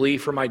do. Flee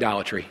from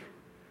idolatry.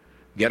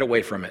 Get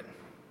away from it.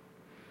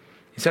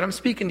 He said, I'm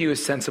speaking to you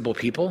as sensible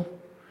people.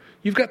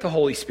 You've got the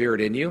Holy Spirit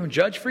in you.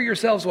 Judge for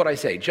yourselves what I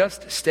say.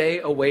 Just stay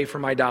away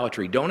from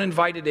idolatry. Don't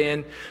invite it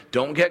in.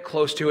 Don't get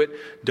close to it.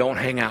 Don't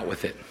hang out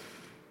with it.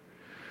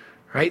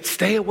 Right?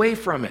 Stay away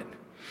from it.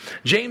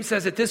 James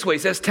says it this way. He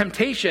says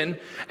temptation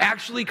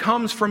actually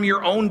comes from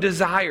your own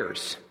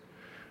desires.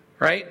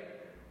 Right?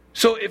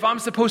 So if I'm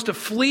supposed to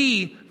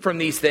flee from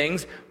these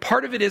things,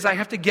 part of it is I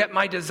have to get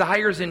my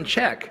desires in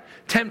check.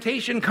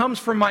 Temptation comes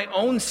from my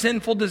own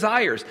sinful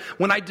desires.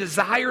 When I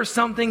desire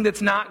something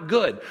that's not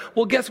good.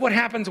 Well, guess what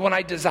happens when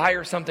I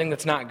desire something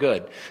that's not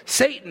good?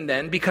 Satan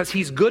then, because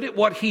he's good at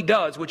what he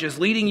does, which is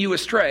leading you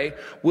astray,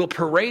 will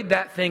parade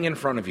that thing in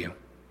front of you.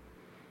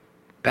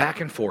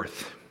 Back and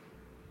forth.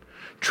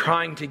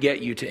 Trying to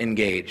get you to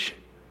engage.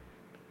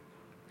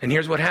 And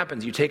here's what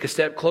happens. You take a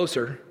step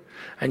closer.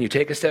 And you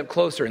take a step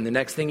closer, and the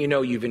next thing you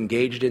know, you've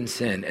engaged in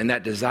sin. And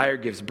that desire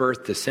gives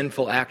birth to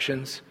sinful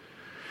actions.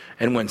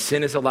 And when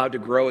sin is allowed to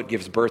grow, it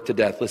gives birth to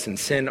death. Listen,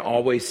 sin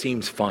always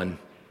seems fun.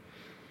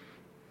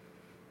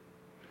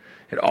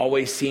 It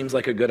always seems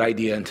like a good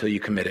idea until you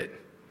commit it.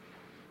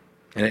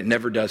 And it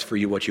never does for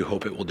you what you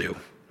hope it will do.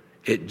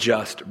 It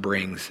just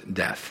brings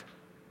death.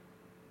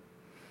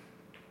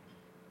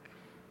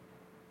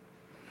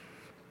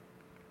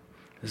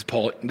 This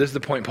is the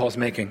point Paul's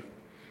making.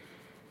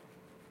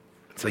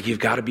 It's like, you've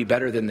got to be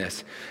better than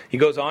this. He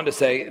goes on to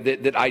say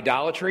that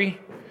idolatry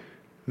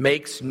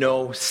makes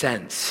no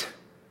sense.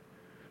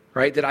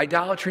 Right? That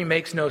idolatry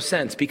makes no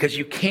sense because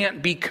you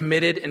can't be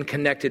committed and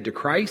connected to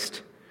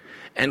Christ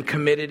and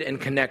committed and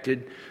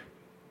connected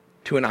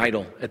to an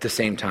idol at the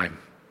same time.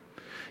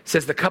 It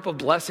says the cup of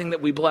blessing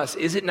that we bless,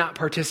 is it not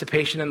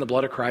participation in the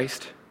blood of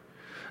Christ?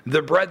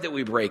 The bread that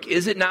we break,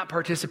 is it not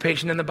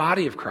participation in the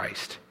body of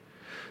Christ?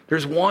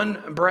 There's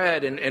one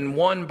bread and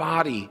one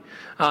body,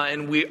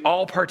 and we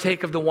all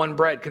partake of the one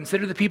bread.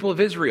 Consider the people of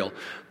Israel.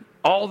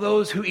 All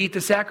those who eat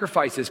the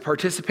sacrifices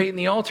participate in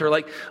the altar.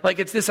 Like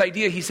it's this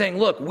idea, he's saying,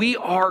 look, we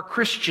are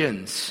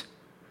Christians.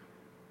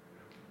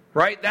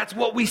 Right? That's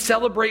what we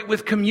celebrate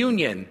with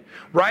communion.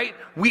 Right?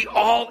 We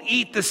all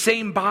eat the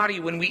same body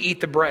when we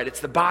eat the bread. It's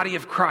the body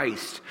of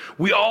Christ.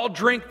 We all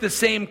drink the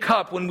same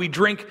cup when we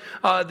drink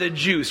the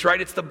juice.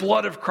 Right? It's the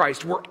blood of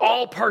Christ. We're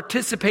all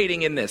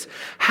participating in this.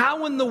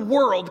 How in the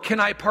world can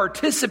I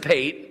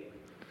participate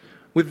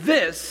with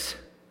this,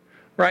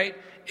 right,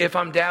 if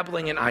I'm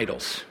dabbling in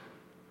idols?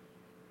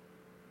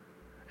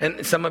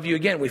 And some of you,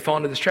 again, we fall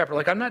into this trap. We're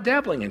like, I'm not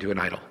dabbling into an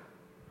idol.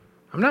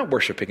 I'm not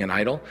worshiping an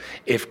idol.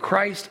 If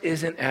Christ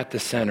isn't at the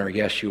center,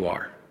 yes, you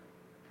are.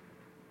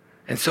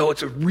 And so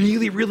it's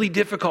really, really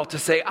difficult to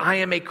say, I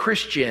am a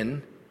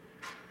Christian,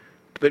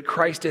 but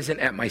Christ isn't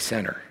at my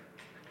center.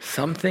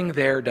 Something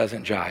there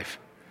doesn't jive.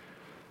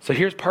 So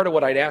here's part of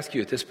what I'd ask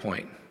you at this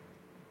point.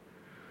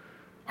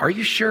 Are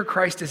you sure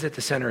Christ is at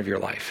the center of your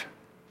life?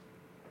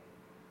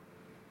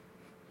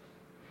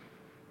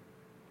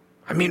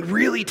 I mean,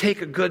 really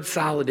take a good,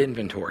 solid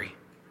inventory.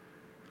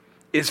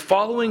 Is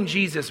following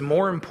Jesus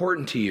more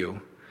important to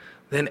you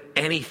than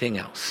anything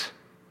else?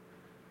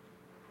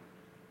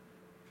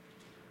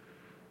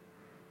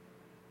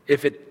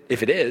 If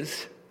it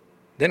is,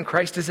 then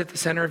Christ is at the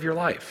center of your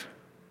life.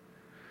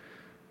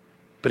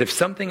 But if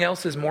something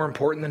else is more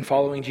important than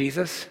following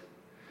Jesus,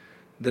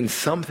 then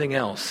something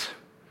else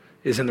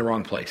is in the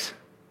wrong place.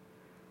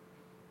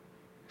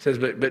 It says,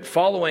 but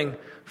following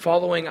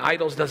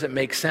idols doesn't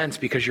make sense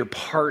because you're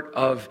part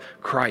of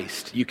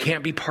Christ. You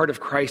can't be part of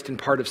Christ and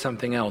part of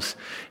something else.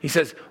 He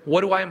says,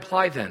 what do I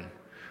imply then?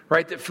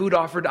 Right? That food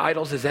offered to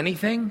idols is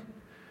anything?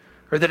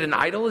 Or that an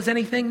idol is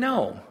anything?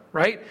 No.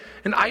 Right?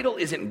 An idol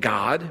isn't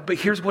God, but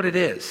here's what it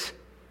is.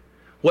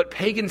 What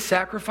pagans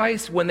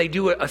sacrifice, when they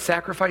do a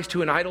sacrifice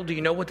to an idol, do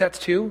you know what that's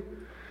to?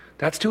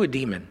 That's to a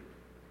demon.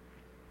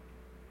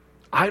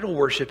 Idol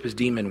worship is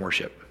demon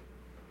worship.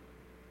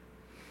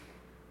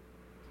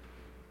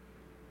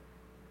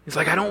 It's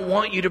like, I don't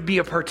want you to be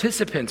a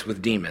participant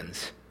with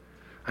demons.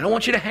 I don't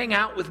want you to hang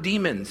out with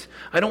demons.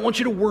 I don't want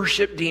you to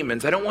worship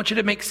demons. I don't want you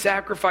to make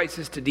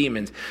sacrifices to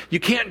demons. You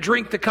can't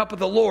drink the cup of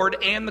the Lord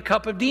and the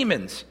cup of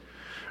demons.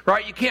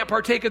 Right? You can't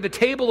partake of the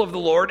table of the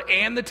Lord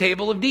and the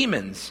table of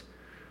demons.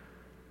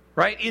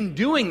 Right? In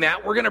doing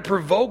that, we're going to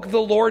provoke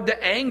the Lord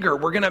to anger.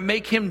 We're going to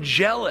make him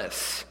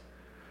jealous.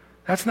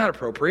 That's not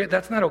appropriate.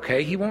 That's not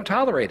okay. He won't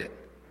tolerate it.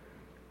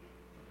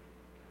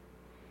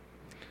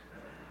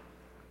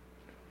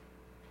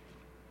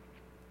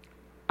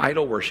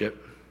 Idol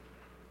worship,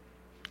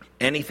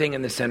 anything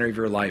in the center of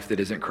your life that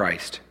isn't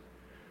Christ,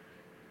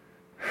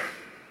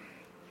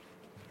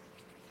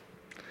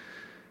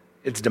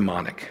 it's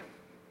demonic.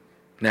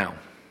 Now,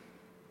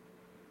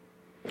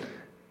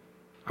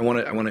 I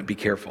want to be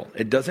careful.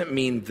 It doesn't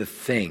mean the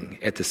thing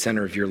at the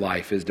center of your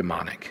life is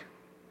demonic.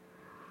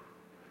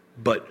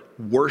 But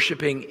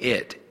worshiping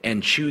it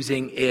and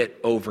choosing it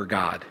over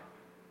God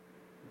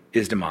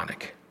is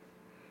demonic.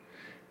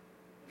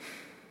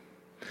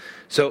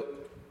 So,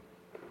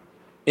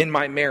 in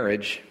my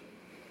marriage,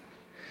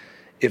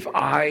 if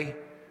I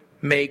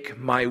make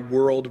my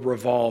world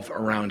revolve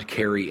around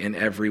Carrie in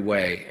every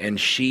way, and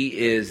she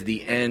is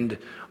the end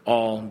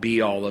all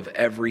be all of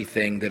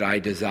everything that I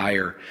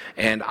desire,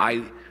 and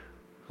I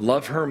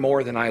love her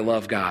more than I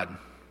love God,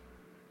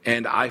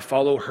 and I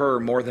follow her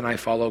more than I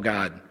follow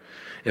God,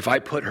 if I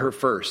put her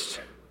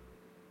first,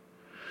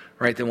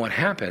 right, then what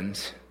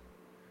happens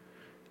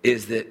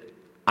is that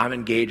I'm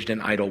engaged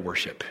in idol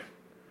worship.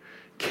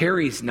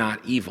 Carrie's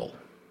not evil.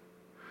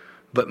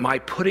 But my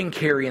putting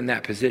Carrie in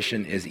that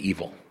position is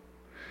evil.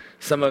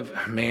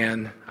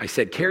 I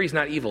said, Carrie's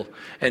not evil.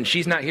 And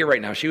she's not here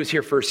right now. She was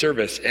here first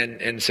service.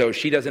 And so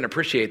she doesn't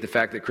appreciate the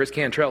fact that Chris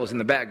Cantrell is in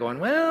the back going,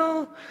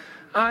 well,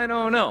 I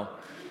don't know.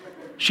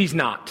 She's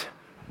not.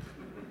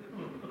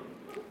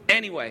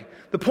 Anyway,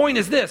 the point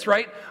is this,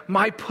 right?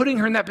 My putting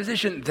her in that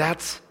position,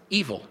 that's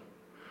evil.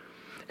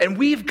 And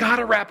we've got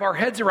to wrap our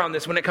heads around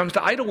this when it comes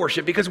to idol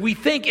worship, because we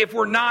think if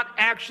we're not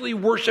actually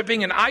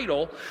worshiping an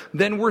idol,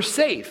 then we're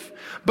safe.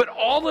 But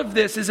all of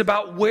this is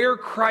about where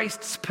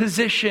Christ's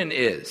position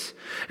is.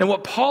 And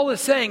what Paul is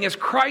saying is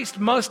Christ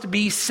must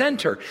be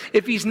center.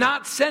 If he's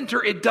not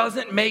center, it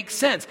doesn't make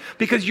sense,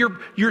 because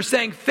you're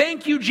saying,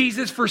 thank you,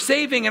 Jesus, for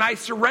saving, and I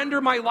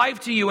surrender my life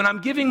to you, and I'm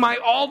giving my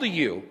all to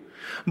you.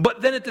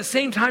 But then at the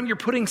same time, you're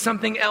putting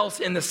something else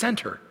in the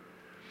center.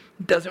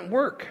 It doesn't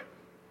work.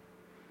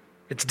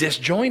 It's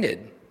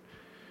disjointed.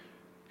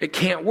 It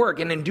can't work.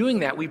 And in doing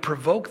that, we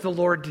provoke the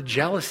Lord to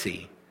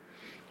jealousy.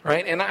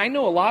 Right? And I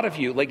know a lot of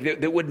you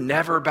that would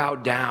never bow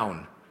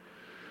down.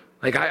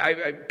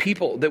 I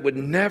people that would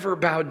never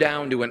bow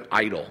down to an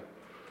idol,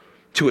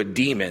 to a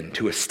demon,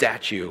 to a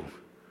statue.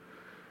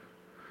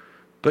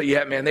 But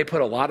yet, man, they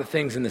put a lot of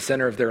things in the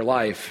center of their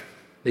life.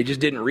 They just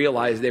didn't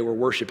realize they were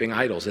worshiping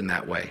idols in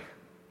that way.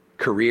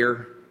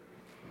 Career,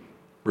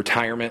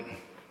 retirement,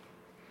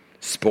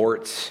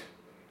 sports,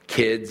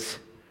 kids,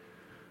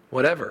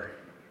 whatever.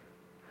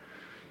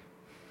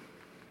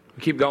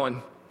 We keep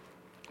going.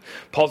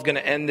 Paul's going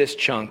to end this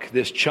chunk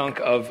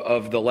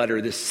of the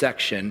letter, this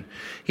section.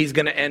 He's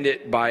going to end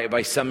it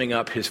by summing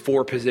up his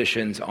 4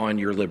 positions on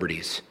your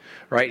liberties.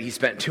 Right? He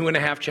spent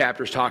 2.5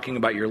 chapters talking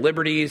about your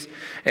liberties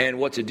and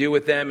what to do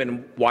with them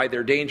and why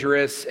they're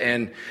dangerous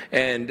and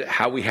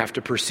how we have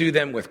to pursue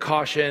them with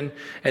caution.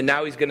 And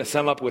now he's going to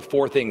sum up with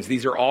 4 things.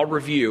 These are all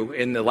review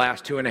in the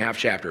last 2.5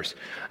 chapters.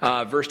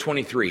 Verse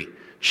 23,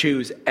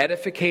 choose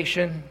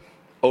edification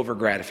over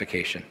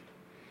gratification.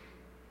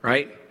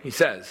 Right? He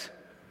says,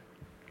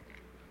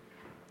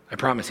 I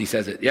promise he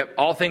says it. Yep,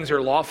 all things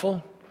are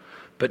lawful,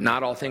 but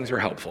not all things are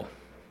helpful.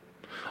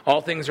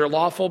 All things are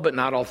lawful, but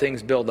not all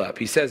things build up.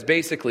 He says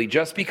basically,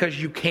 just because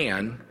you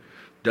can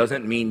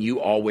doesn't mean you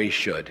always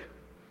should.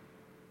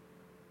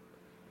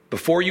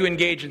 Before you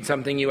engage in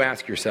something, you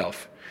ask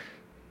yourself,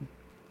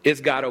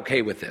 is God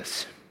okay with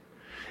this?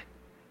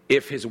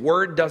 If his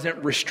word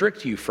doesn't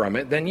restrict you from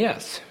it, then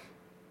yes,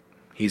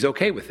 he's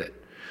okay with it.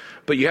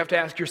 But you have to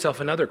ask yourself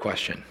another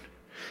question.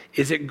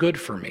 Is it good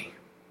for me?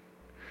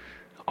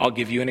 I'll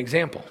give you an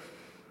example.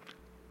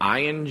 I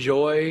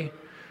enjoy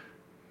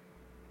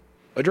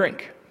a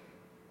drink.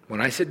 When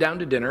I sit down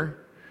to dinner,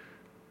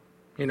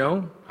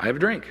 I have a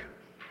drink.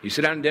 You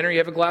sit down to dinner, you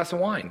have a glass of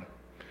wine.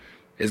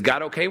 Is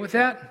God okay with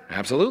that?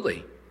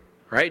 Absolutely.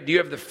 Right? Do you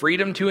have the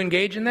freedom to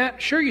engage in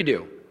that? Sure you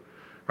do.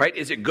 Right?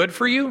 Is it good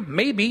for you?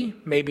 Maybe,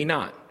 maybe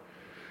not.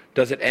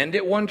 Does it end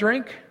at 1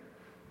 drink?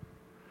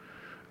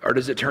 Or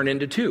does it turn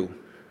into 2?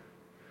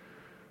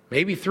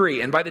 Maybe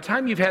 3. And by the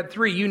time you've had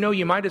 3,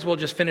 you might as well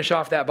just finish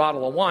off that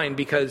bottle of wine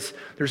because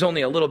there's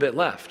only a little bit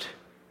left.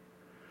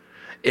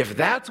 If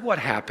that's what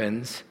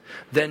happens,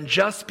 then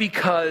just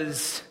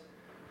because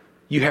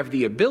you have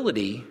the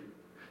ability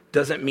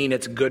doesn't mean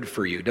it's good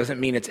for you, doesn't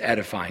mean it's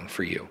edifying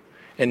for you.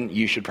 And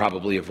you should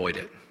probably avoid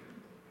it.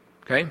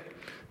 Okay?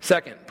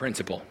 Second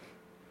principle,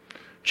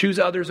 choose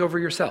others over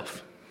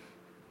yourself.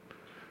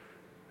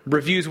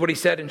 Reviews what he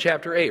said in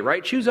chapter 8,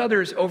 right? Choose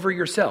others over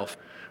yourself,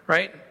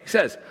 right? He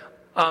says,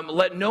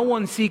 let no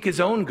one seek his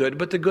own good,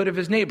 but the good of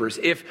his neighbors.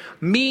 If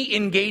me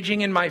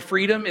engaging in my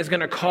freedom is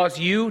going to cause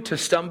you to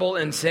stumble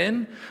and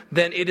sin,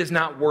 then it is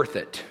not worth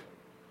it.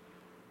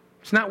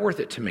 It's not worth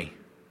it to me.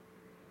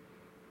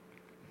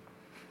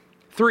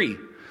 3,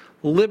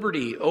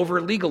 liberty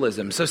over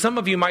legalism. So some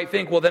of you might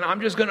think, well, then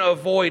I'm just going to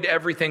avoid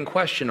everything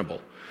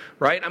questionable.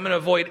 Right? I'm going to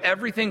avoid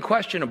everything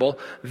questionable.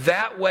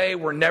 That way,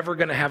 we're never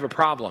going to have a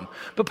problem.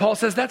 But Paul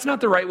says that's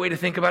not the right way to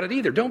think about it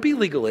either. Don't be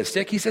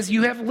legalistic. He says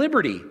you have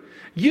liberty.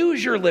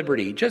 Use your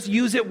liberty. Just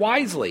use it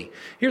wisely.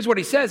 Here's what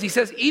he says. He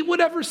says, eat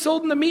whatever's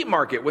sold in the meat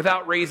market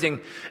without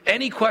raising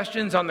any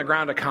questions on the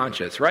ground of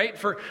conscience, right?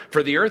 For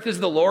the earth is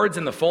the Lord's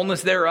and the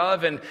fullness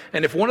thereof. And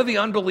if one of the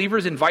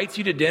unbelievers invites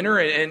you to dinner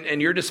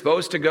and you're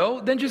disposed to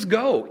go, then just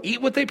go. Eat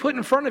what they put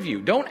in front of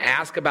you. Don't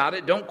ask about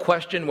it. Don't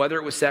question whether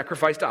it was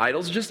sacrificed to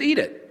idols. Just eat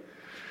it.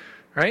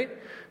 Right?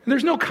 And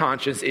there's no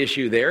conscience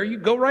issue there. You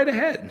go right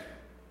ahead.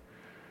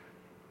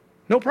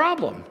 No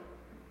problem.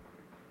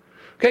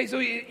 Okay, so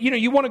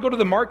you want to go to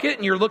the market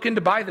and you're looking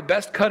to buy the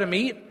best cut of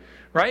meat,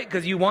 right?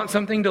 Because you want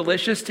something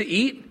delicious to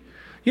eat.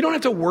 You don't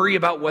have to worry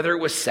about whether it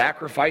was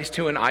sacrificed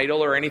to an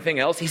idol or anything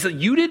else. He said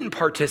you didn't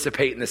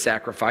participate in the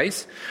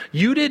sacrifice.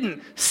 You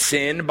didn't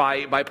sin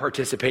by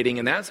participating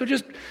in that. So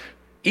just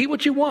eat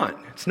what you want.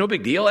 It's no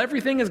big deal.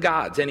 Everything is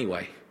God's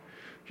anyway.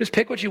 Just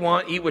pick what you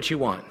want, eat what you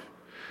want.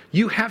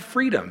 You have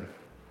freedom.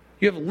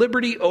 You have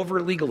liberty over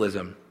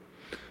legalism.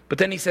 But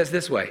then he says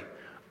this way,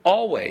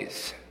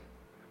 always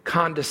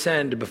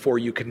condescend before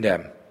you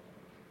condemn.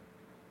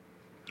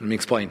 Let me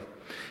explain.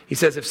 He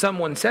says if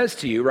someone says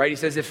to you, right, he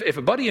says if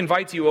a buddy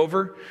invites you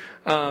over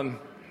and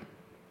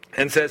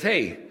says,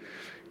 hey,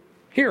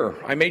 here,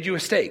 I made you a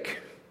steak.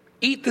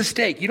 Eat the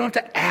steak. You don't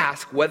have to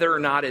ask whether or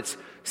not it's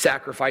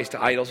sacrificed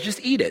to idols. Just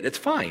eat it. It's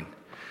fine.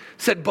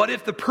 Said, but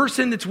if the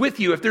person that's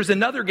with you, if there's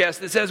another guest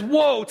that says,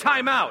 whoa,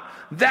 time out,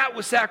 that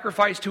was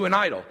sacrificed to an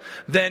idol,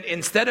 then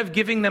instead of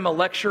giving them a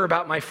lecture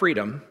about my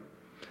freedom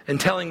and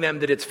telling them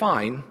that it's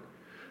fine,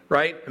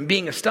 right, and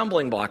being a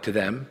stumbling block to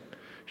them,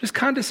 just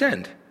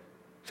condescend.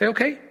 Say,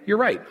 okay, you're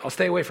right, I'll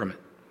stay away from it.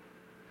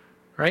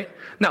 Right?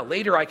 Now,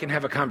 later I can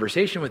have a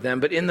conversation with them,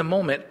 but in the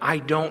moment, I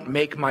don't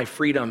make my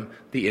freedom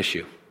the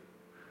issue.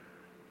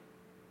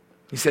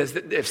 He says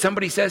that if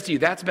somebody says to you,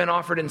 that's been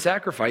offered in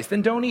sacrifice,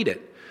 then don't eat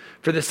it.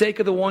 For the sake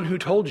of the one who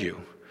told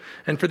you,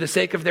 and for the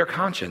sake of their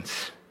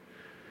conscience.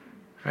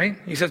 right?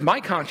 He says,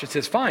 my conscience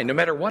is fine no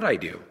matter what I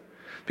do.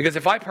 Because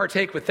if I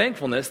partake with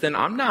thankfulness, then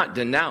I'm not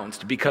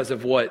denounced because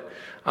of what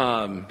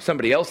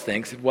somebody else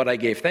thinks, what I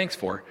gave thanks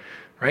for,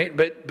 right?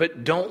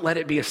 But don't let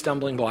it be a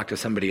stumbling block to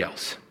somebody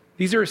else.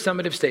 These are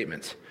summative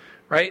statements,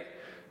 right?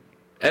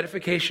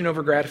 Edification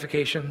over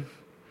gratification.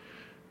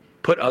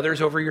 Put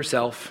others over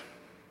yourself.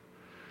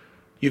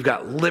 You've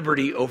got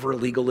liberty over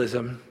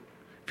legalism.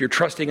 If you're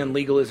trusting in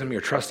legalism,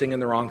 you're trusting in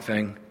the wrong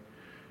thing.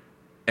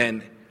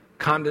 And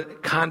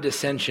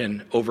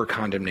condescension over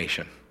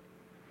condemnation.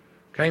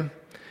 Okay?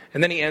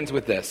 And then he ends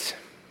with this.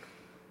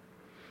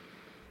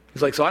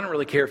 He's like, so I don't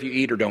really care if you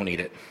eat or don't eat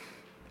it.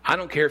 I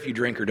don't care if you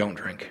drink or don't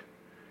drink.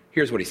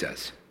 Here's what he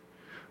says.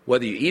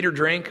 Whether you eat or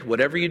drink,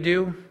 whatever you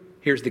do,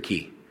 here's the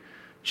key.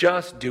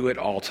 Just do it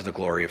all to the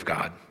glory of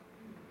God.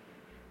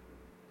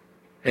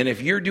 And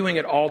if you're doing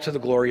it all to the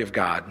glory of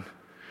God,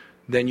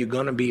 then you're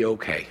going to be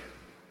okay.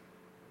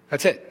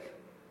 That's it.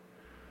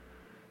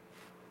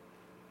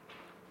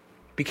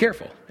 Be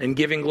careful in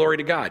giving glory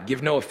to God.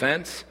 Give no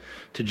offense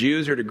to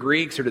Jews or to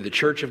Greeks or to the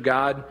church of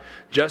God,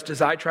 just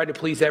as I try to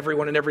please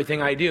everyone in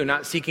everything I do,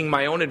 not seeking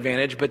my own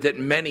advantage, but that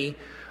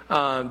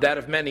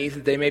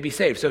that they may be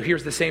saved. So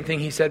here's the same thing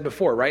he said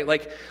before, right?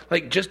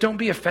 Like just don't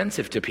be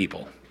offensive to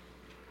people.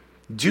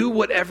 Do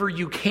whatever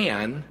you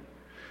can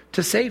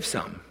to save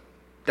some.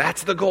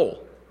 That's the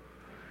goal.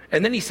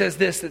 And then he says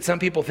this that some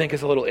people think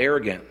is a little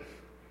arrogant.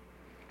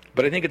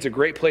 But I think it's a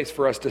great place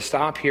for us to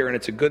stop here, and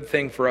it's a good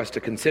thing for us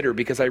to consider,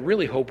 because I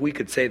really hope we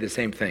could say the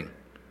same thing.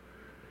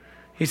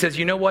 He says,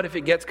 you know what, if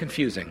it gets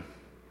confusing,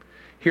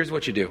 here's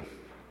what you do.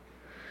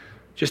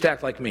 Just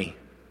act like me.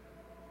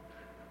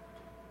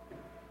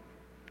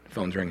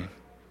 Phone's ringing.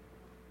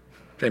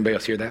 Does anybody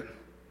else hear that?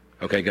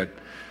 Okay, good.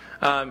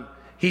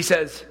 He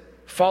says,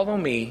 follow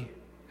me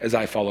as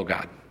I follow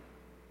God.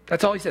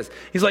 That's all he says.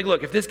 He's like,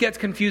 look, if this gets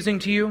confusing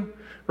to you,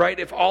 right,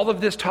 if all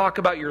of this talk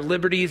about your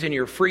liberties and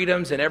your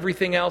freedoms and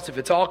everything else, if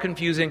it's all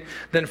confusing,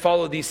 then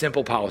follow these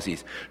simple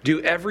policies.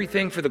 Do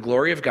everything for the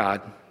glory of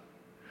God,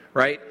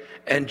 right,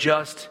 and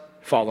just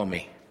follow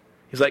me.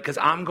 He's like, because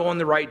I'm going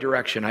the right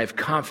direction. I have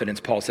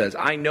confidence, Paul says.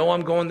 I know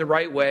I'm going the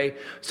right way,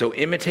 so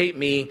imitate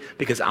me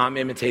because I'm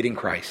imitating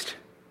Christ.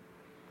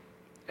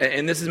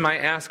 And this is my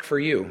ask for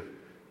you.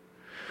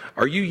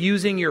 Are you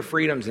using your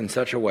freedoms in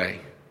such a way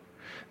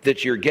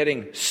that you're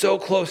getting so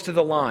close to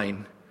the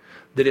line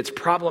that it's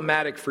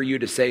problematic for you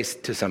to say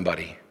to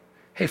somebody,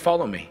 hey,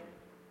 follow me.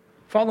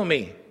 Follow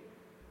me.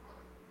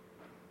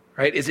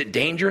 Right? Is it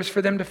dangerous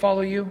for them to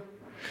follow you?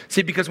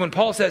 See, because when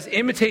Paul says,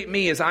 imitate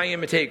me as I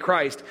imitate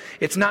Christ,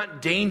 it's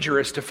not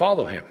dangerous to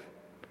follow him.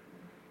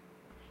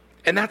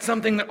 And that's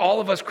something that all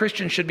of us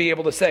Christians should be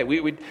able to say.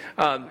 We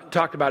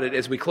talked about it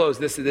as we close.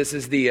 This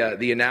is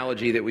the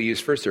analogy that we use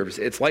for service.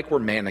 It's like we're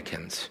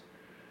mannequins,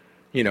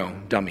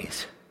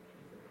 dummies.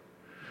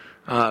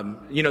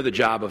 The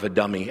job of a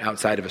dummy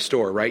outside of a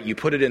store, right? You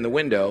put it in the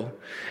window,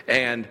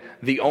 and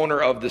the owner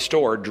of the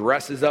store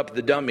dresses up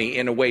the dummy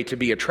in a way to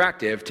be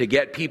attractive, to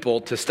get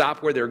people to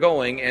stop where they're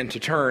going and to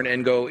turn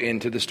and go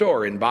into the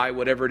store and buy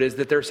whatever it is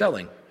that they're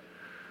selling.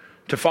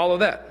 To follow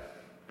that,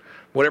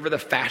 whatever the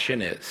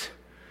fashion is,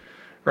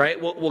 right?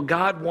 Well,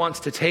 God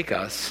wants to take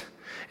us,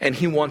 and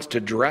he wants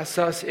to dress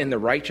us in the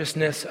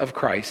righteousness of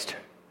Christ,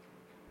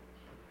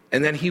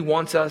 and then he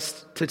wants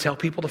us to tell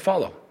people to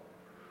follow.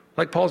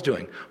 Like Paul's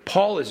doing.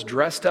 Paul is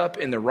dressed up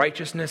in the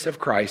righteousness of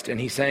Christ, and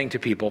he's saying to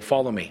people,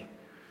 follow me.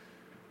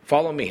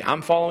 Follow me.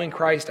 I'm following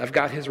Christ. I've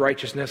got his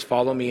righteousness.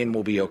 Follow me and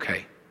we'll be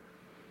okay.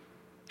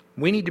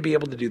 We need to be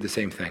able to do the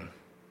same thing.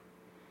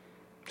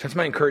 So that's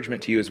my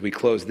encouragement to you as we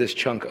close this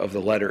chunk of the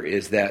letter,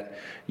 is that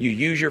you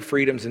use your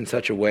freedoms in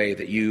such a way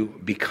that you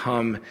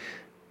become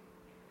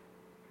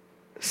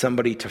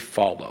somebody to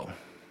follow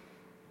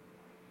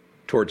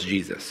towards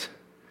Jesus.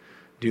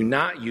 Do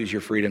not use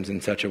your freedoms in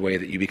such a way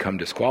that you become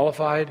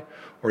disqualified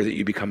or that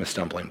you become a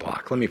stumbling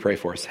block. Let me pray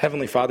for us.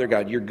 Heavenly Father,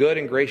 God, you're good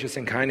and gracious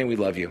and kind, and we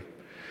love you.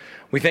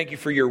 We thank you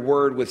for your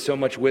word with so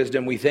much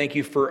wisdom. We thank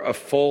you for a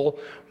full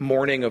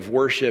morning of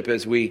worship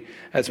as we've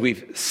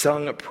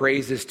sung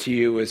praises to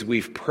you, as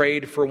we've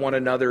prayed for one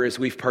another, as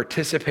we've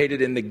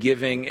participated in the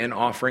giving and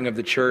offering of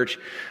the church.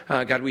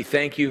 God, we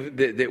thank you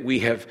that we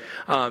have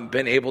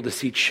been able to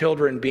see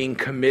children being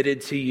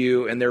committed to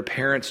you and their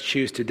parents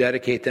choose to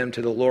dedicate them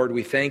to the Lord.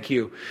 We thank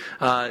you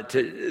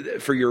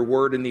for your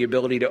word and the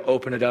ability to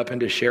open it up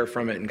and to share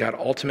from it. And God,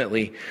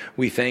 ultimately,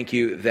 we thank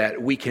you that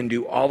we can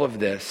do all of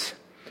this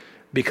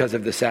because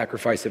of the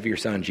sacrifice of your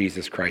Son,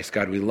 Jesus Christ.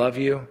 God, we love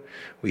you.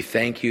 We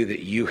thank you that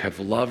you have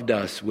loved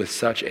us with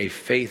such a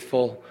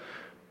faithful,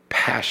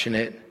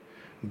 passionate,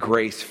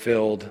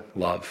 grace-filled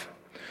love.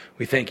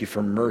 We thank you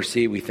for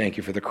mercy. We thank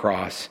you for the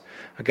cross.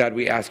 God,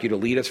 we ask you to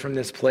lead us from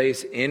this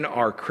place in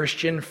our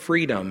Christian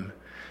freedom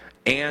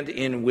and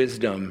in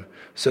wisdom,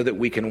 so that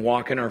we can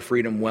walk in our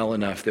freedom well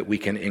enough that we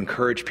can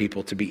encourage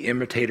people to be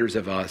imitators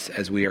of us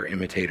as we are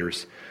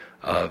imitators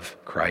of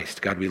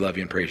Christ. God, we love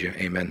you and praise you.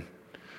 Amen.